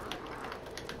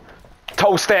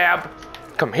 Toe stab.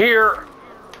 Come here.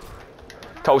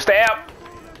 Toe stab.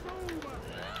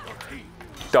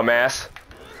 Dumbass.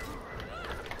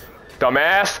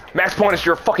 Dumbass. Max punish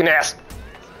your fucking ass.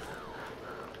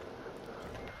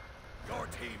 Your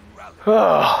team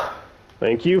rallied.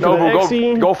 Thank you for No, the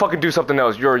XE. go fucking do something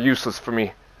else. You're useless for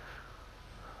me.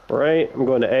 Right, I'm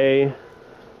going to A.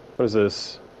 What is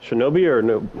this? Shinobi or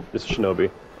no? It's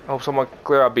Shinobi. I hope someone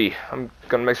clear out B. I'm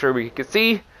gonna make sure we can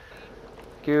see.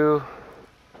 Thank you.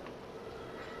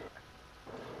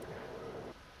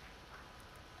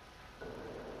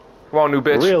 Come on, new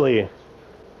bitch. Really?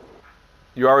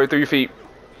 You already threw your feet.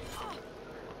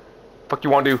 Fuck you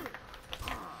wanna do?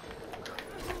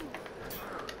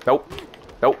 Nope.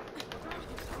 Nope.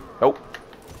 Nope.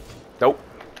 Nope.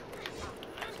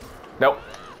 Nope.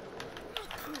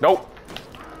 Nope.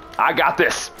 I got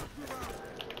this.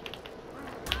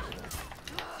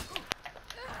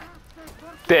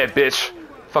 Dead, bitch.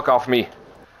 Fuck off me.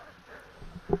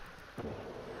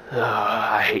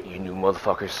 I hate you new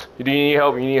motherfuckers. You need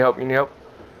help? You need help? You need help?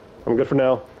 I'm good for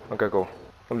now. Okay, cool.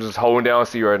 I'm just holding down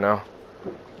C right now.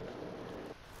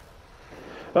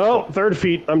 Oh, 3rd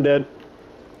feet. I'm dead.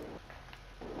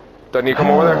 Do I need to come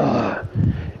over there?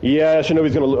 Yeah,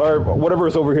 Shinobi's gonna or whatever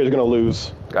is over here is gonna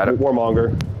lose. Got it.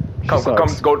 Warmonger. She Come,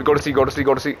 sucks. go to C, go to C,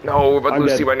 go to C. No, we're about to I'm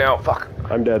lose dead. C right now. Fuck.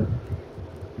 I'm dead.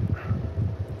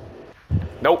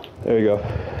 Nope. There you go.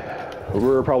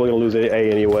 We're probably gonna lose A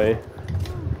anyway.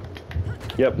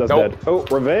 Yep, that's Nope. dead. Oh,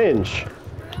 revenge.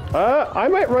 I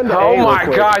might run to A. Oh real my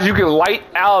quick. gosh, you can light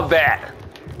out of that.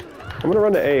 I'm gonna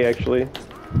run to A actually.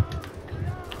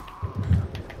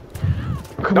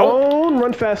 Come Nope. on,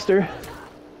 run faster.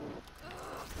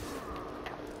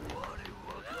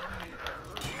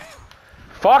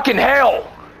 Fucking hell!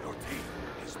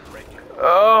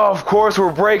 Oh, of course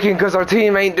we're breaking because our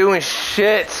team ain't doing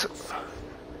shit.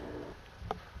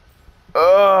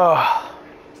 Ugh.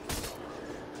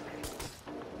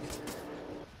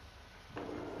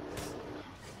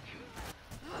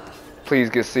 Please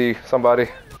get C, somebody.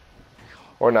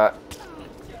 Or not.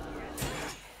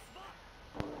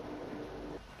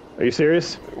 Are you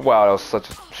serious? Wow, that was such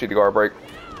a shitty guard break.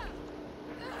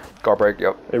 Guard break,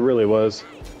 yep. It really was.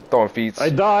 Throwing feet. I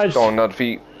dodged. Throwing another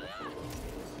feet.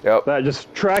 Yep. That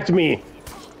just tracked me.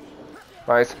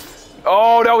 Nice.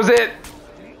 Oh, that was it.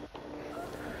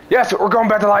 Yes, we're going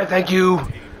back to life. Thank you.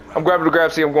 I'm grabbing the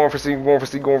grab C. I'm going for C. Going for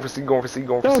C. Going for C. Going for C.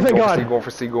 Going for Oh, C. thank Going for God. C. Going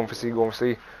for C. Going for C. Going for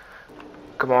C.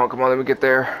 Come on, come on. Let me get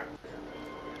there.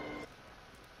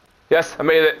 Yes, I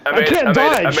made it. I made it. can't I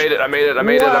dodge. made it. I made it. I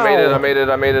made it. I made it. I Wow. made it.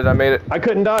 I made it. I made it. I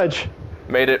couldn't dodge.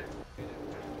 Made it.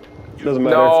 Doesn't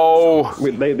matter. No.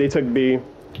 They took B.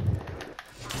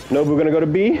 Nobu gonna go to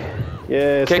B.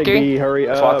 Yes, take Kicking. B. Hurry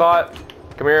up. That's what I thought.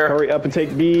 Come here. Hurry up and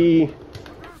take B.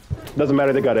 Doesn't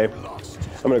matter. They got A.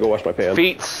 I'm gonna go wash my pants.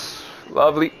 Feet.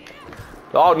 Lovely.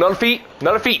 Oh, none feet.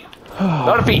 None feet.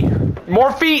 None feet.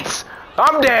 More feet.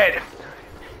 I'm dead.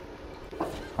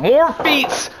 More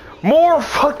feet. More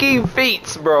fucking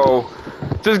feet, bro.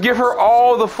 Just give her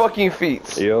all the fucking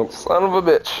feet. Yep. Son of a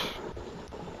bitch.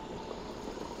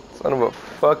 Son of a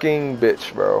fucking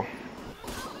bitch, bro.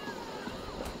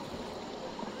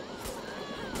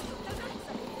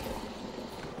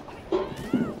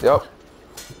 Yep.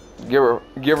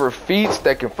 Give her feet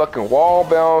that can fucking wall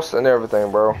bounce and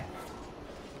everything, bro.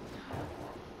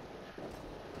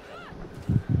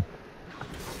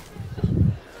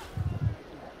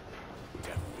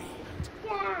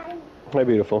 My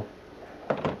beautiful.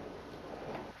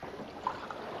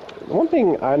 One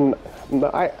thing I don't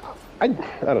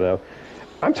know.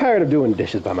 I'm tired of doing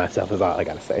dishes by myself. Is all I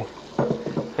gotta say.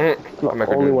 I'm I'll make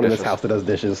the her only do one in the this house that does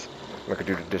dishes. Make her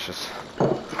do the dishes.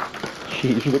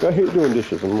 She's like, I hate doing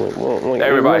dishes. I'm like, well, like,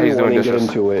 Everybody's I really doing want to get dishes.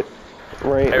 into it,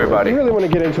 right? Everybody. If you really want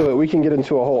to get into it, we can get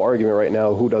into a whole argument right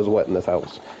now. Who does what in this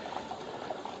house?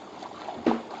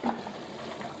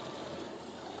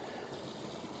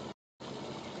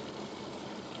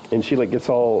 And she like gets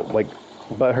all like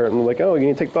butthurt and like, oh, you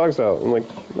need to take dogs out. I'm like,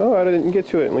 no, I didn't get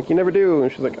to it. And like, you never do.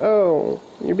 And she's like, oh,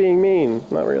 you're being mean.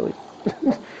 Not really.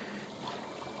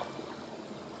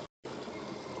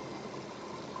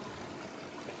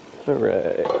 All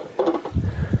right.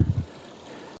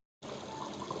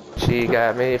 She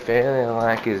got me feeling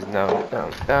like it's no.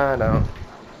 Got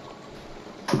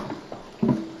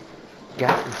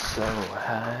me so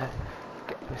high.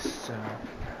 Got me so.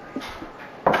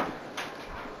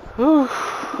 Whew.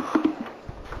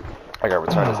 I gotta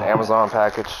return this Amazon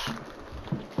package.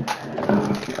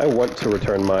 I want to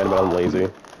return mine, but I'm lazy.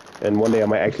 And one day I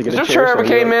might actually get Did a your chair. chair ever so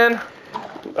came in?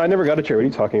 I never got a chair. What are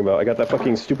you talking about? I got that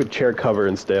fucking stupid chair cover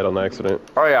instead on accident.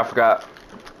 Oh yeah, I forgot.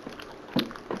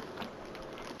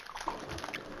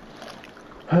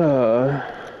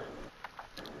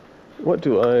 What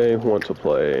do I want to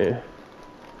play?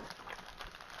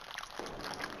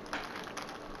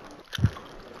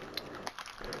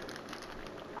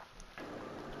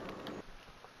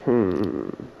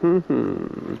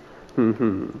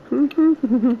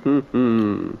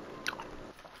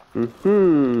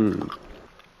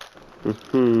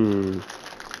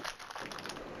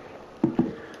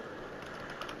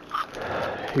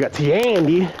 You got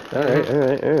Tandy.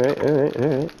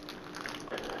 Alright.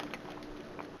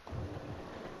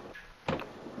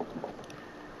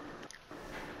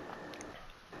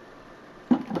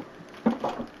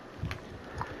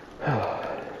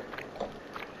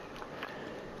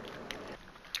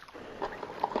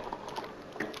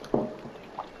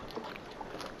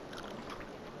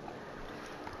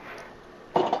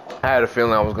 I had a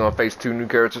feeling I was gonna face 2 new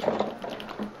characters.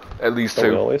 At least Don't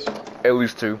we 2. always? At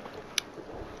least 2.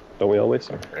 Don't we always?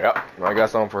 Yep. I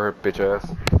got something for her bitch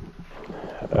ass.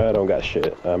 I don't got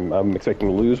shit. I'm expecting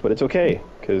to lose, but it's okay,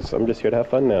 because I'm just here to have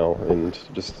fun now, and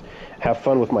just have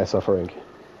fun with my suffering.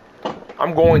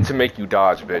 I'm going to make you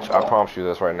dodge, bitch. I promise you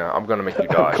this right now. I'm gonna make you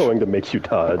dodge. I'm going to make you I'm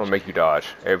dodge. gonna make you dodge.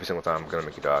 Every single time I'm gonna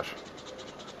make you dodge.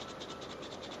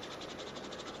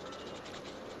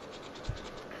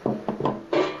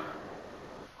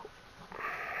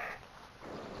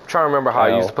 Trying to remember how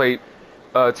I used to play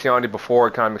Tiani before,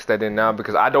 it kind of mixed that in now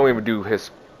because I don't even do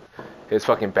his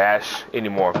fucking bash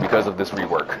anymore because of this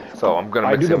rework. So I'm gonna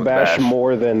mix I do him the with bash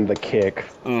more than the kick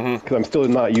Mm-hmm. because I'm still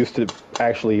not used to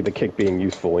actually the kick being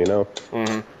useful. You know.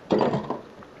 Mm-hmm.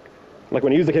 Like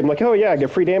when I use the kick, I'm like, oh yeah, I get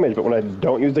free damage. But when I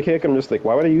don't use the kick, I'm just like,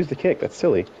 why would I use the kick? That's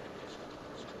silly.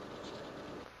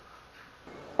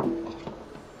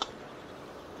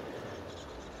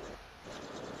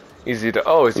 Easy to,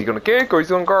 oh, is he gonna kick or is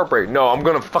he gonna guard break? No, I'm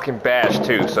gonna fucking bash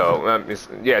too, so,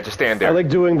 yeah, just stand there. I like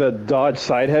doing the dodge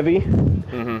side heavy,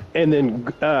 Mm-hmm. and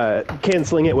then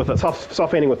canceling it with a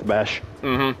soft handing with the bash.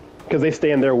 Mm-hmm. Because they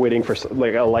stand there waiting for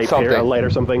like a light Something. a light or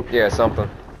something. Yeah, something.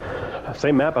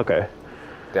 Same map? Okay.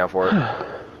 Down for it.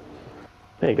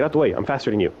 Hey, get out the way. I'm faster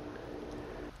than you.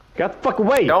 Get out the fucking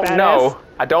way, Don't fat know. ass.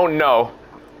 I don't know.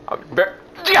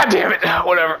 God damn it!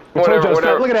 Whatever. I told you,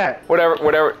 Whatever. look at that.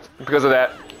 Whatever. Because of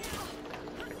that.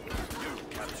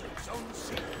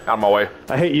 Out of my way.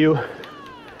 I hate you.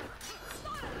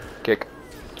 Kick.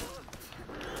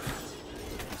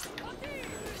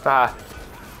 Ah.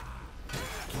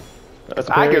 That's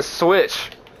I can apparent.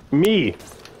 switch. Me.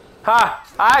 Ha!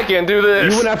 I can do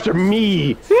this. You went after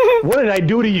me. What did I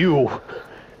do to you?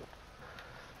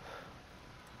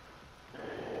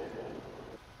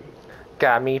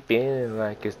 Got me feeling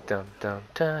like it's dum dum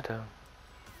dum dum.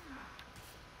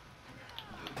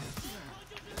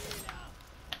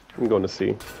 I'm going to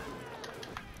C.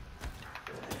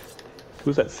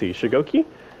 Who's that C? Shigoki?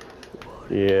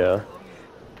 Yeah.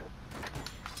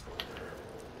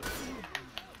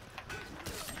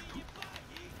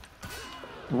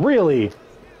 Really?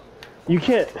 You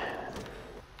can't...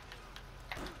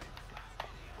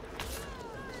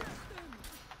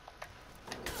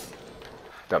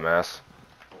 Dumbass.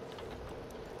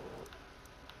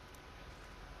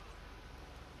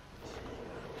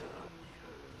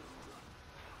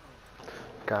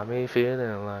 Got me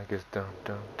feeling like it's dum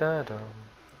dum dum dum.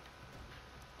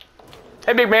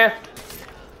 Hey, big man.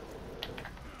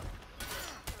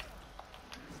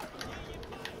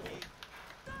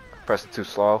 Press it too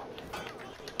slow.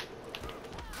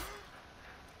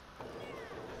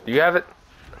 Do you have it?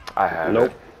 I have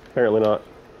Nope. it. Apparently not.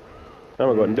 I'm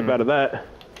gonna go ahead and dip out of that.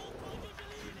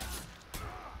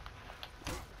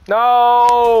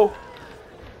 No!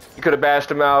 You could have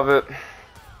bashed him out of it.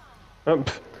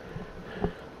 Pff.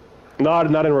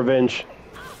 Not in revenge.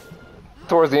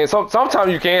 Towards the end,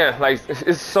 sometimes you can. Like,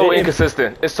 it's so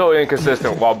inconsistent. It's so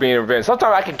inconsistent while being in revenge.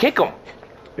 Sometimes I can kick them.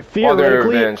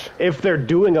 Theoretically, revenge. if they're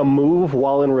doing a move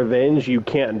while in revenge, you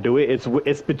can't do it.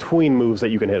 It's between moves that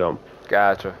you can hit them.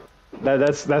 Gotcha.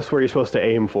 That's where you're supposed to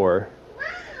aim for.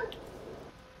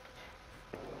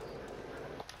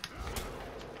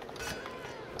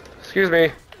 Excuse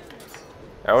me.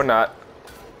 No, not.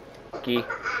 Key.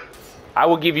 I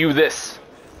will give you this.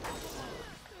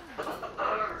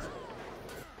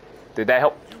 Did that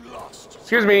help?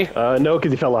 Excuse me. No,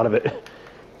 because he fell out of it.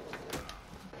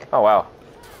 Oh, wow.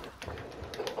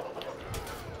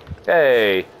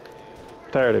 Hey.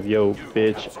 Tired of yo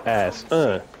bitch ass.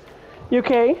 You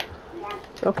okay?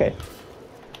 Okay.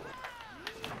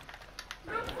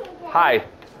 Hi.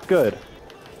 Good.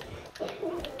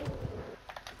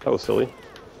 That was silly.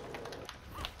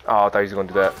 Oh, I thought he was going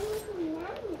to do that.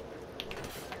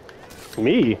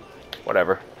 Me?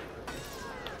 Whatever.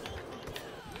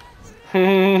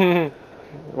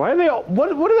 Why are they all... What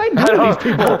did I do to these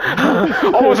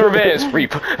people? Almost revenge,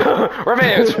 reap.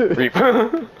 Revenge, reap.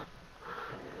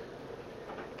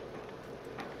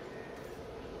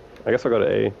 I guess I'll go to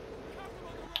A.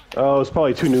 Oh, it's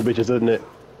probably two new bitches, isn't it?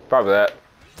 Probably that.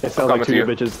 It sounds like coming two to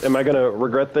new you. bitches. Am I gonna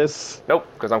regret this? Nope,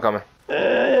 because I'm coming.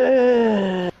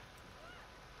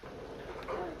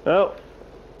 Oh.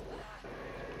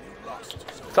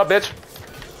 What's up, bitch?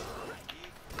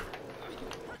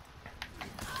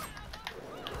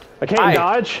 I can't Hi.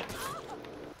 dodge.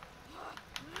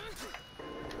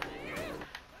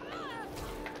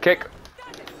 Kick.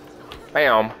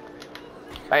 Bam.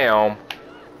 Bam.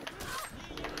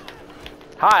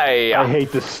 Hi. I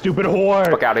hate this stupid whore.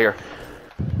 Fuck out of here.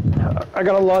 I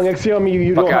got a long XC on me.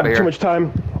 You Fuck don't outta have here. too much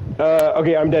time.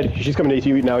 Okay, I'm dead. She's coming to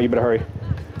you now. You better hurry.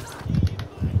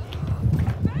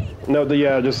 No,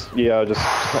 just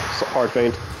hard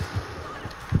feint.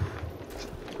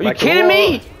 Are you Back to the kidding wall.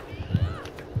 me?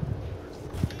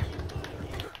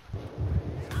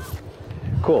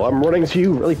 Cool. I'm running to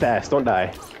you really fast. Don't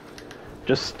die.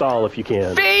 Just stall if you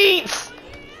can. Feats!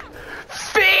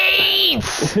 Feats!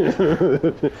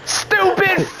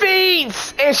 Stupid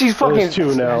feats! And she's fucking... There's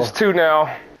two now. There's two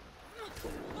now.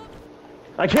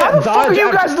 I How can't the fuck dodge. are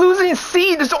you guys losing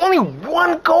seed? There's only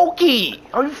one goal key.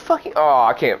 Are you fucking... Oh,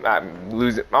 I can't. I'm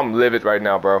losing. I'm livid right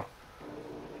now, bro.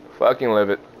 Fucking live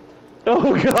it.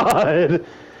 Oh god.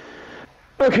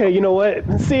 Okay, you know what?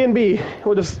 C and B.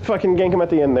 We'll just fucking gank him at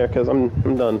the end there, cause I'm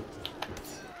done.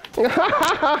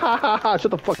 Shut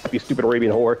the fuck up, you stupid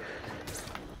Arabian whore.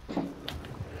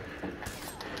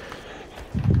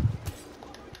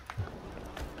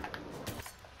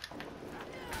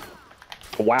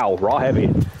 Wow, raw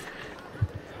heavy.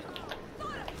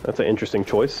 That's an interesting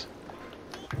choice.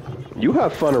 You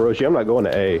have fun, Orochi. I'm not going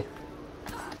to A.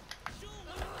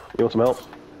 You want some help?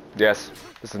 Yes.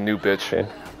 This is a new bitch. Okay,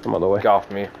 I'm on the way. Get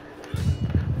off me.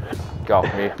 Get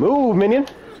off me. Move, minion.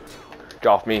 Get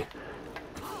off me.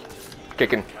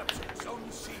 Kicking.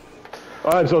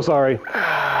 Oh, I'm so sorry.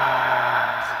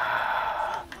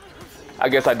 I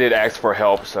guess I did ask for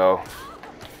help, so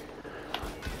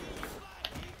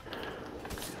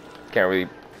can't really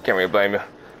blame you.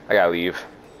 I gotta leave.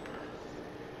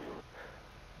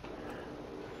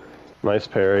 Nice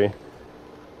parry.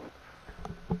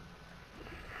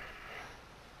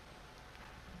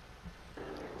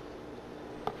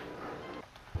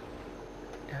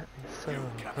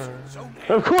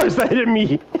 Of course, that hit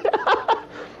me.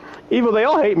 Evil, they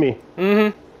all hate me.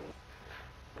 Mm-hmm.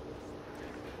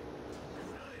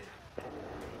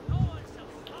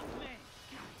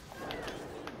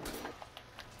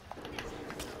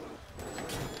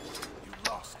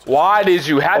 Why did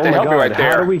you have to help me right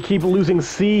there? How do we keep losing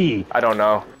C? I don't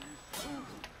know.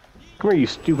 Come here, you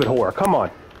stupid whore. Come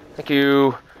on. Thank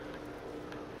you.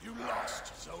 You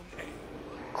lost Zone A.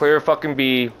 Clear fucking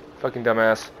B. Fucking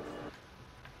dumbass.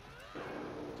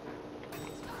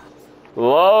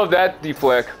 Love that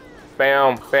deflect.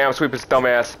 Bam. Bam. Sweep his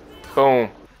dumbass. Boom.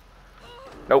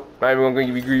 Nope. Not even gonna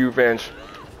give you revenge.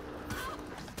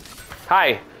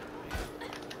 Hi.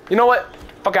 You know what?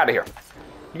 Fuck out of here.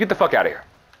 You get the fuck out of here.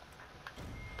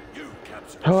 You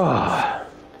captured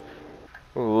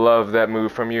Love that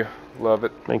move from you. Love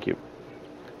it. Thank you.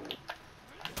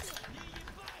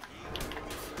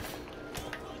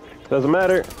 Doesn't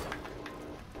matter.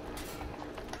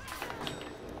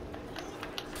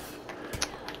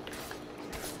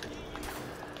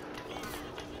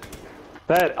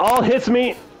 That all hits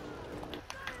me.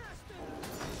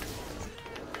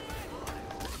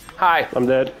 Hi. I'm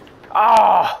dead.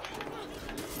 Ah! Oh,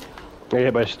 I get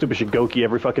hit by stupid Shigoki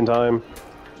every fucking time.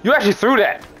 you actually threw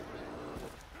that.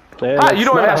 And Hi, that's you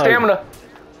don't not even a have hug. stamina.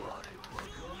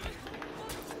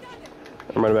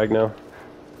 I'm running back now.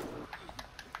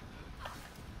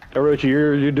 Orochi,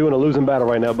 you're doing a losing battle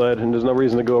right now, bud, and there's no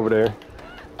reason to go over there.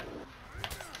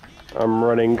 I'm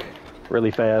running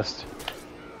really fast.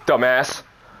 Dumbass.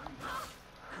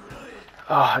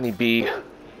 Oh, I need B.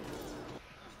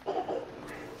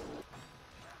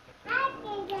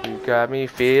 You got me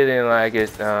feeling like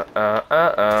it's Nope.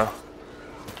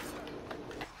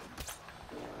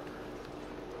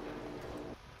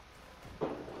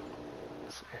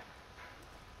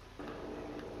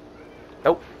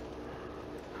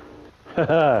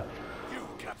 Haha. you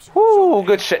captured Woo,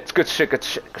 good shit, good shit, good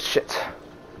shit, good shit.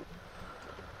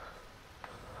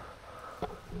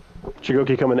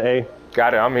 Shigoki coming to A.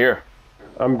 Got it, I'm here.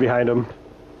 I'm behind him.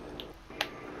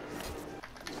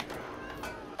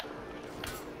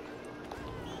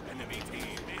 enemy team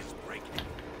is breaking.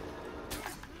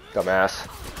 Dumbass.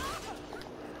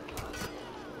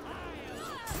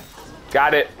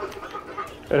 Got it.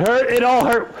 It hurt. It all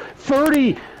hurt.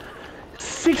 30,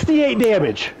 68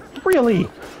 damage. Really?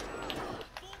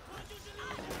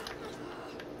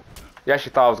 You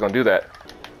actually thought I was gonna do that.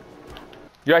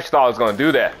 You actually thought I was gonna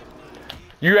do that.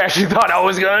 You actually thought I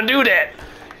was gonna do that.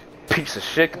 Piece of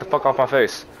shit, get the fuck off my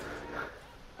face.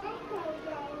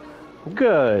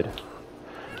 Good.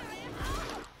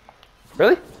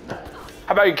 Really?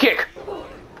 How about you kick?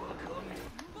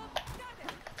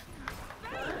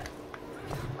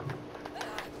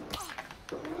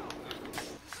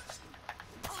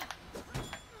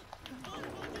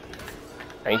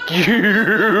 Thank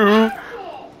you.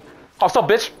 Oh, what's up,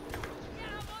 bitch?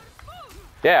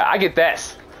 Yeah, I get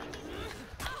this.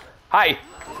 Hi.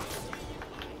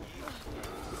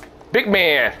 Big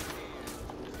man.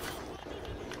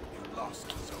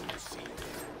 Lost Zone C.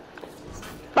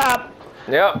 Bop.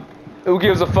 Yep. Who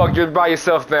gives a fuck? You're by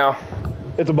yourself now.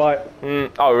 It's a bot.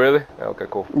 Oh, really? Okay,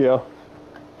 cool. Yeah.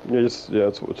 It's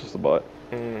just a bot.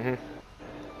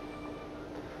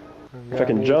 If I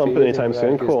can jump anytime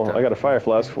soon, cool. I got a fire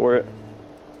flask for it.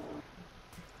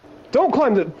 Don't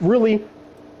climb the... Really?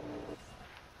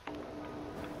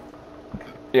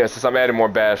 Yeah, since I'm adding more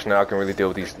bash now, I can really deal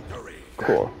with these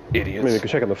Cool. idiots. Maybe we can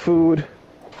check on the food.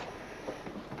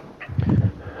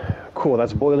 Cool,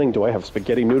 that's boiling. Do I have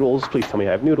spaghetti noodles? Please tell me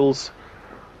I have noodles.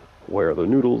 Where are the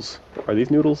noodles? Are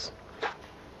these noodles?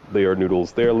 They are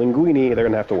noodles. They are linguine. They're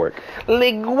gonna have to work.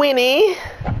 Linguini.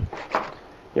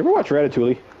 You ever watch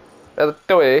Ratatouille?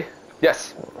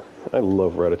 Yes. I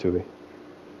love Ratatouille.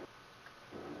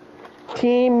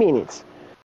 10 minutes.